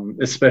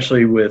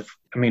 Especially with,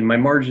 my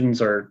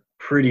margins are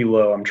pretty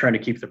low. I'm trying to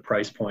keep the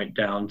price point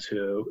down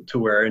to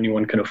where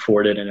anyone can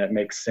afford it and it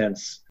makes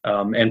sense.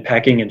 And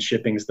packing and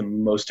shipping is the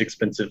most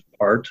expensive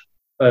part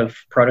of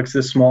products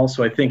this small.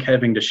 So I think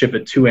having to ship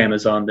it to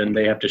Amazon, then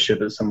they have to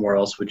ship it somewhere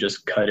else, would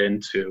just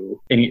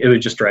it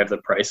would just drive the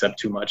price up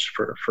too much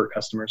for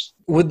customers.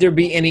 Would there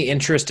be any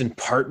interest in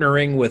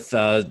partnering with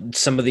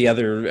some of the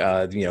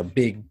other,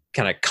 big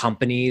kind of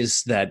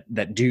companies that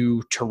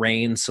do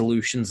terrain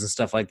solutions and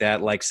stuff like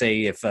that? Like,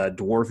 say, if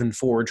Dwarven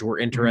Forge were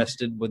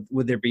interested,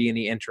 would there be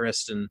any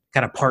interest in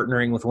kind of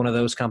partnering with one of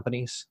those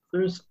companies?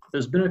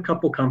 There's been a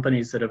couple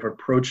companies that have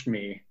approached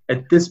me.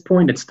 At this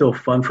point, it's still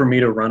fun for me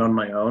to run on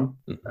my own.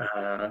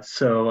 Mm-hmm.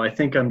 So I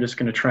think I'm just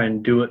going to try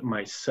and do it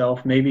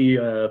myself. Maybe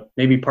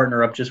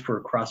partner up just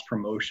for cross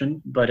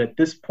promotion. But at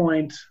this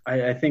point,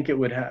 I think I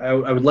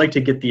would like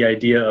to get the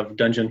idea of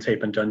Dungeon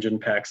Tape and Dungeon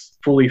Packs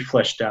fully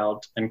fleshed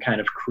out and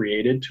kind of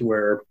created to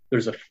where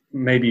there's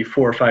maybe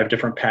 4 or 5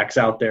 different packs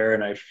out there,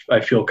 and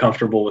I feel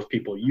comfortable with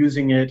people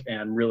using it,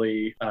 and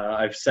really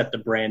I've set the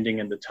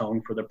branding and the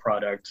tone for the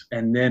product,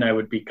 and then I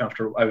would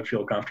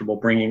feel comfortable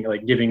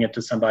giving it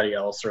to somebody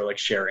else or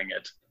sharing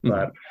it. Mm-hmm.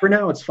 But for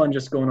now, it's fun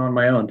just going on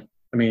my own.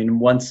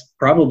 Once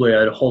probably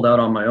I'd hold out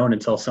on my own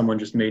until someone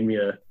just made me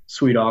a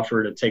sweet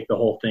offer to take the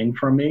whole thing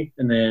from me,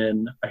 and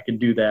then I could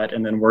do that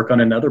and then work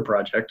on another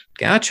project.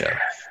 Gotcha.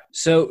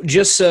 So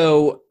just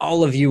so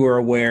all of you are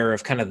aware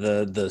of kind of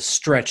the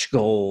stretch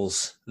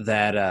goals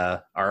that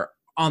are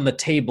on the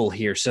table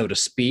here, so to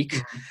speak.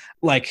 Mm-hmm.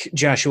 Like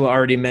Joshua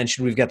already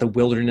mentioned, we've got the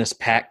Wilderness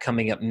Pack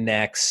coming up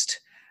next.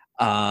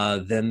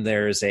 Then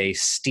there's a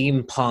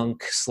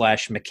steampunk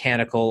 /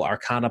 mechanical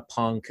Arcana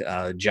Punk.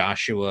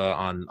 Joshua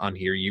on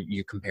here,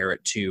 you compare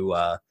it to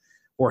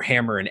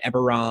Warhammer and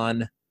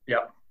Eberron.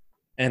 Yep.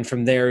 And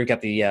from there, we've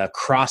got the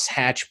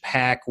Crosshatch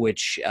Pack,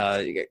 which,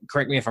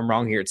 correct me if I'm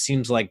wrong here, it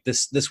seems like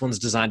this one's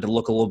designed to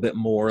look a little bit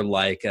more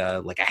like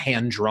a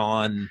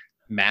hand-drawn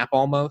map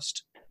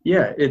almost.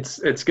 Yeah,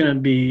 it's going to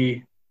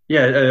be...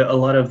 Yeah, a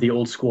lot of the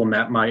old school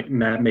map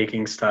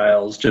making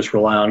styles just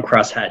rely on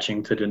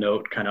cross-hatching to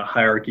denote kind of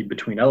hierarchy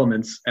between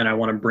elements, and I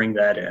want to bring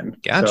that in.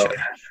 Gotcha.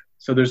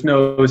 So there's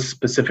no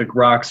specific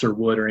rocks or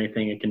wood or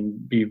anything. It can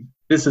be...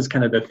 This is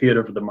kind of the theater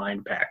of the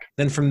mind pack.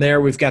 Then from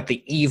there, we've got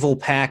the evil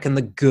pack and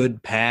the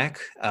good pack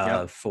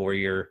for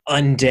your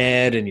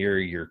undead and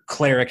your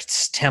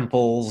clerics'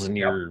 temples and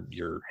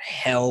your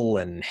hell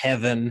and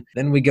heaven.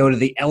 Then we go to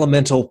the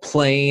elemental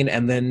plane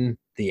and then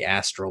the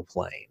astral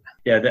plane.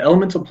 Yeah, the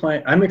elemental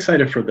plane, I'm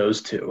excited for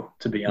those two,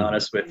 to be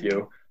honest with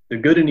you. the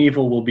good and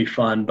evil will be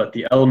fun, but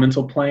the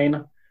elemental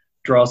plane,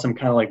 draw some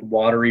kind of like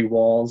watery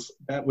walls.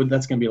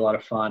 That's going to be a lot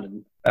of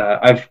fun.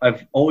 And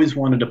I've always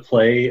wanted to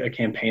play a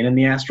campaign in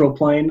the astral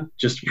plane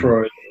just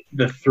for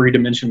the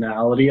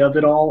three-dimensionality of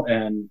it all.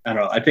 And I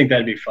don't know, I think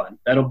that'd be fun.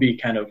 That'll be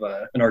kind of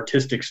an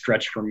artistic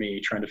stretch for me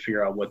trying to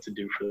figure out what to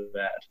do for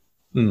that.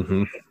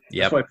 Mm-hmm.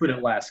 Yeah. That's why I put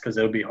it last, because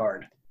it'll be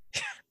hard.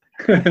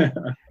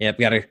 Yep,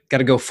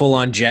 gotta go full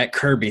on Jack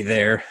Kirby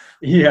there.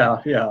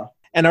 Yeah.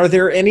 And are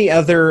there any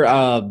other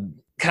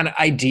kind of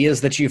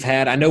ideas that you've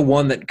had? I know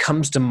one that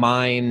comes to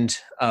mind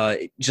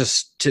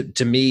just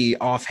to me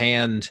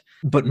offhand,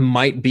 but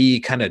might be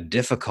kind of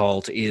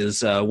difficult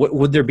is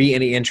would there be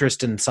any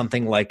interest in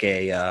something like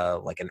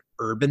an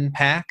urban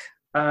pack?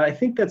 I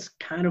think that's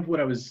kind of what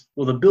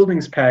the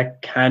buildings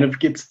pack kind of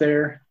gets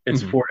there.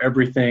 It's for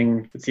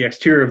everything. It's the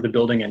exterior of the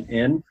building and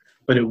in,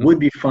 but it would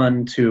be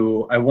fun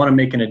I want to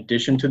make an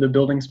addition to the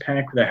buildings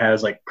pack that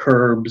has like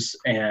curbs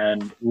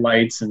and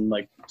lights and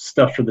like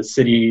stuff for the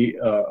city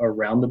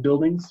around the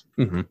buildings.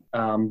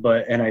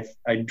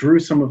 I drew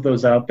some of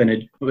those up,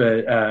 and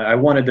I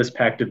wanted this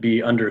pack to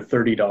be under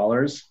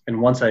 $30.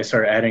 And once I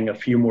started adding a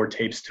few more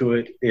tapes to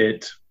it,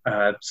 it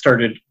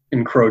started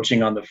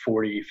encroaching on the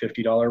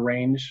 $40-$50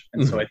 range.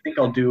 And so I think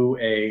I'll do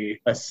a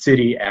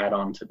city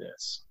add-on to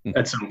this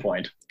at some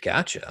point.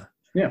 Gotcha.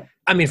 Yeah.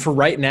 I mean, for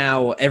right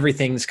now,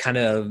 everything's kind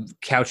of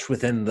couched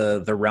within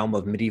the realm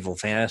of medieval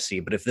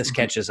fantasy. But if this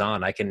catches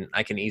on, I can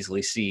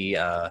easily see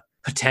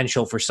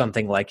potential for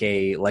something like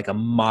a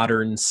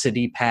modern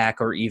city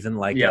pack, or even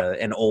like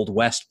an Old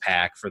West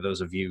pack for those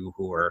of you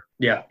who are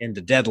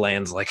into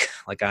Deadlands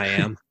like I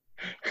am.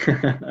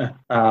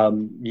 I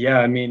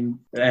mean,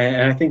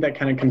 and I think that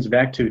kind of comes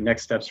back to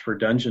next steps for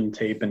Dungeon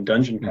Tape and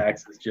Dungeon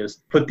Packs is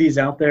just put these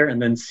out there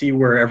and then see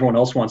where everyone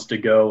else wants to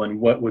go and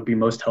what would be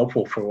most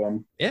helpful for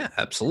them. Yeah,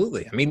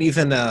 absolutely. I mean,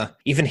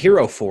 even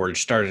Hero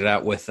Forge started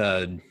out with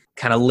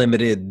kind of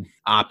limited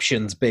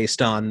options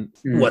based on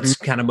what's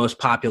kind of most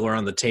popular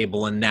on the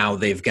table, and now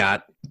they've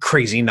got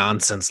crazy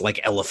nonsense like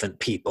elephant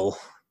people.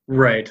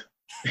 Right.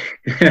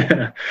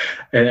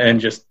 and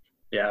just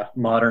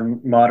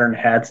modern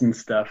hats and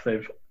stuff.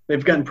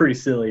 They've gotten pretty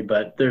silly,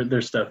 but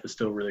their stuff is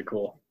still really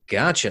cool.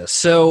 Gotcha.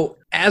 So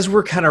as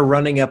we're kind of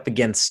running up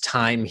against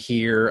time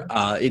here,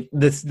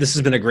 this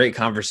has been a great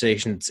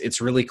conversation.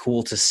 It's really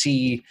cool to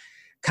see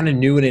kind of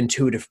new and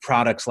intuitive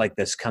products like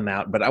this come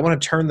out. But I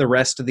want to turn the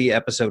rest of the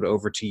episode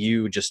over to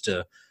you just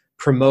to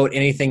promote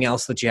anything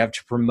else that you have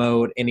to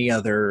promote, any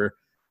other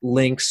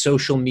links,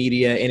 social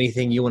media,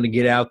 anything you want to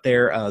get out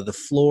there. The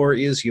floor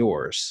is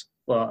yours.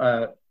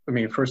 Well, I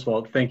mean, first of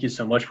all, thank you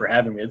so much for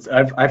having me.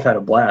 I've had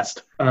a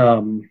blast.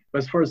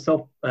 As far as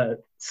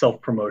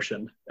self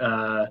promotion,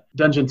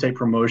 Dungeon Tape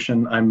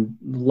promotion, I'm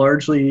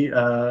largely,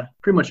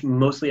 pretty much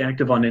mostly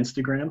active on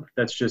Instagram.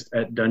 That's just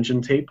at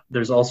Dungeon Tape.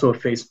 There's also a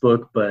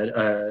Facebook, but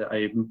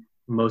I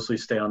mostly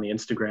stay on the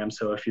Instagram.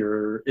 So if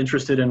you're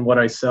interested in what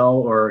I sell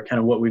or kind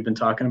of what we've been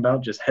talking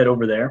about, just head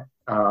over there.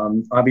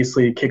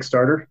 Obviously,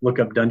 Kickstarter, look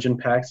up Dungeon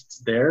Packs, it's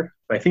there.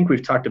 I think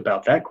we've talked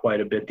about that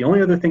quite a bit. The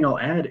only other thing I'll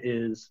add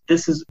is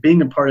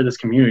being a part of this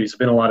community has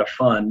been a lot of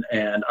fun,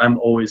 and I'm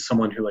always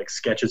someone who likes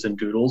sketches and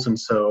doodles, and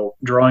so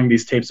drawing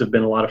these tapes have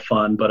been a lot of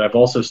fun, but I've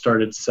also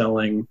started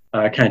selling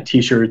kind of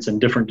t-shirts and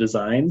different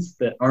designs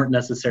that aren't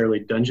necessarily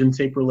Dungeon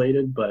Tape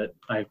related, but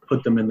I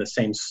put them in the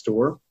same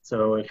store.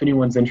 So if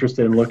anyone's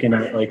interested in looking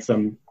at like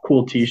some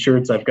cool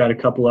t-shirts, I've got a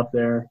couple up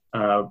there.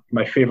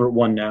 My favorite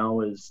one now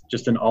is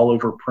just an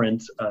all-over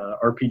print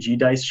RPG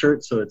dice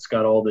shirt. So it's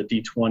got all the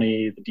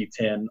D20, the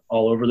D10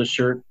 all over the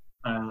shirt.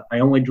 I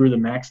only drew the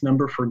max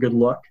number for good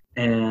luck.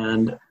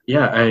 And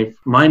yeah,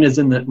 mine is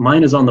on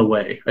the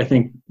way. I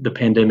think the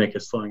pandemic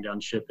is slowing down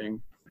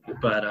shipping.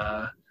 But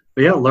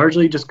yeah,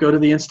 largely just go to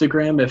the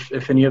Instagram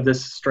if any of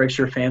this strikes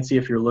your fancy,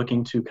 if you're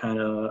looking to kind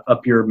of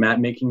up your mat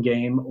making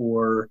game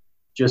or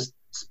just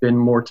spend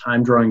more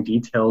time drawing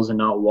details and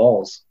not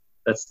walls.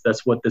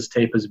 That's what this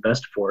tape is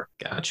best for.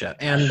 Gotcha.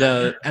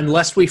 And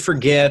lest we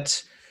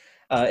forget,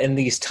 in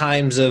these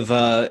times of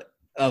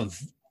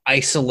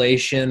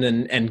isolation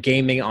and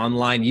gaming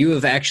online, you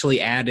have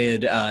actually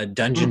added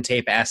Dungeon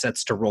Tape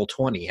assets to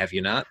Roll20, have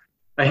you not?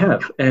 I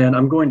have, and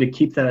I'm going to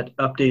keep that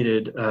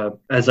updated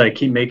as I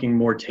keep making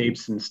more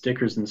tapes and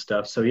stickers and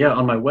stuff. So yeah,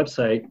 on my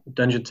website,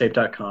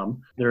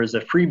 dungeontape.com, there is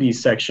a freebies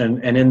section,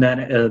 and in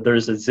that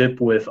there's a zip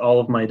with all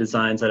of my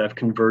designs that I've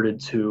converted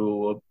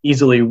to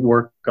easily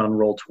work on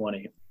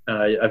Roll20.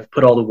 I've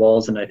put all the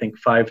walls in, I think,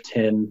 5,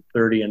 10,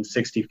 30, and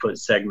 60-foot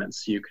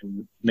segments so you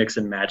can mix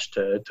and match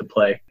to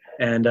play.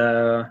 And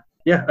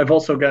yeah, I've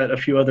also got a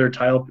few other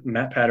tile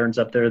mat patterns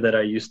up there that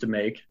I used to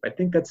make. I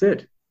think that's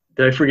it.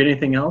 Did I forget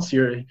anything else?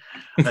 You're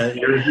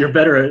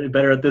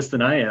better at this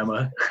than I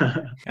am.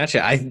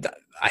 Gotcha.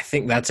 I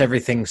think that's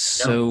everything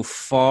so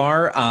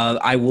far.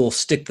 I will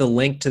stick the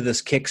link to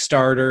this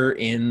Kickstarter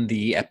in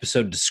the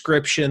episode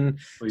description.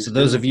 Please so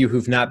those of you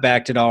who've not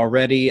backed it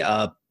already,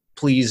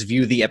 please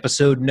view the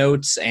episode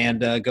notes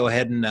and go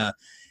ahead and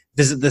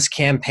visit this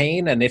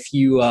campaign. And if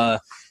you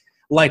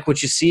like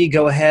what you see,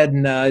 go ahead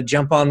and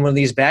jump on one of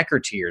these backer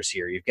tiers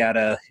here. You've got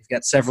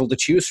several to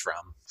choose from.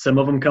 Some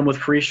of them come with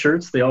free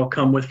shirts. They all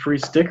come with free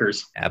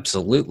stickers.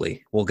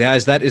 Absolutely. Well,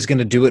 guys, that is going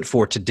to do it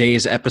for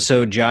today's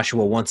episode.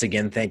 Joshua, once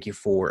again, thank you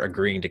for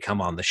agreeing to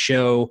come on the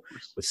show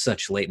with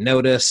such late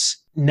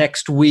notice.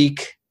 Next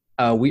week,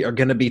 we are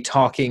going to be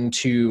talking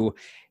to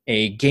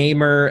a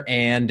gamer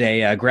and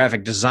a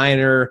graphic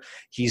designer.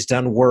 He's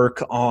done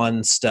work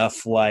on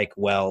stuff like,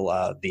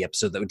 the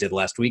episode that we did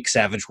last week,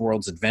 Savage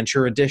Worlds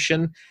Adventure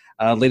Edition.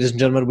 Ladies and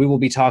gentlemen, we will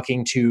be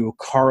talking to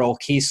Carl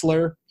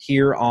Kiesler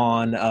here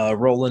on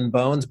Rollin'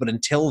 Bones. But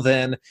until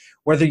then,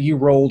 whether you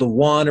rolled a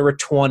 1 or a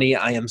 20,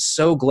 I am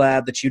so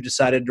glad that you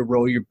decided to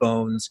roll your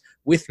bones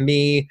with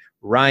me,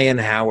 Ryan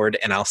Howard,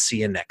 and I'll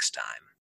see you next time.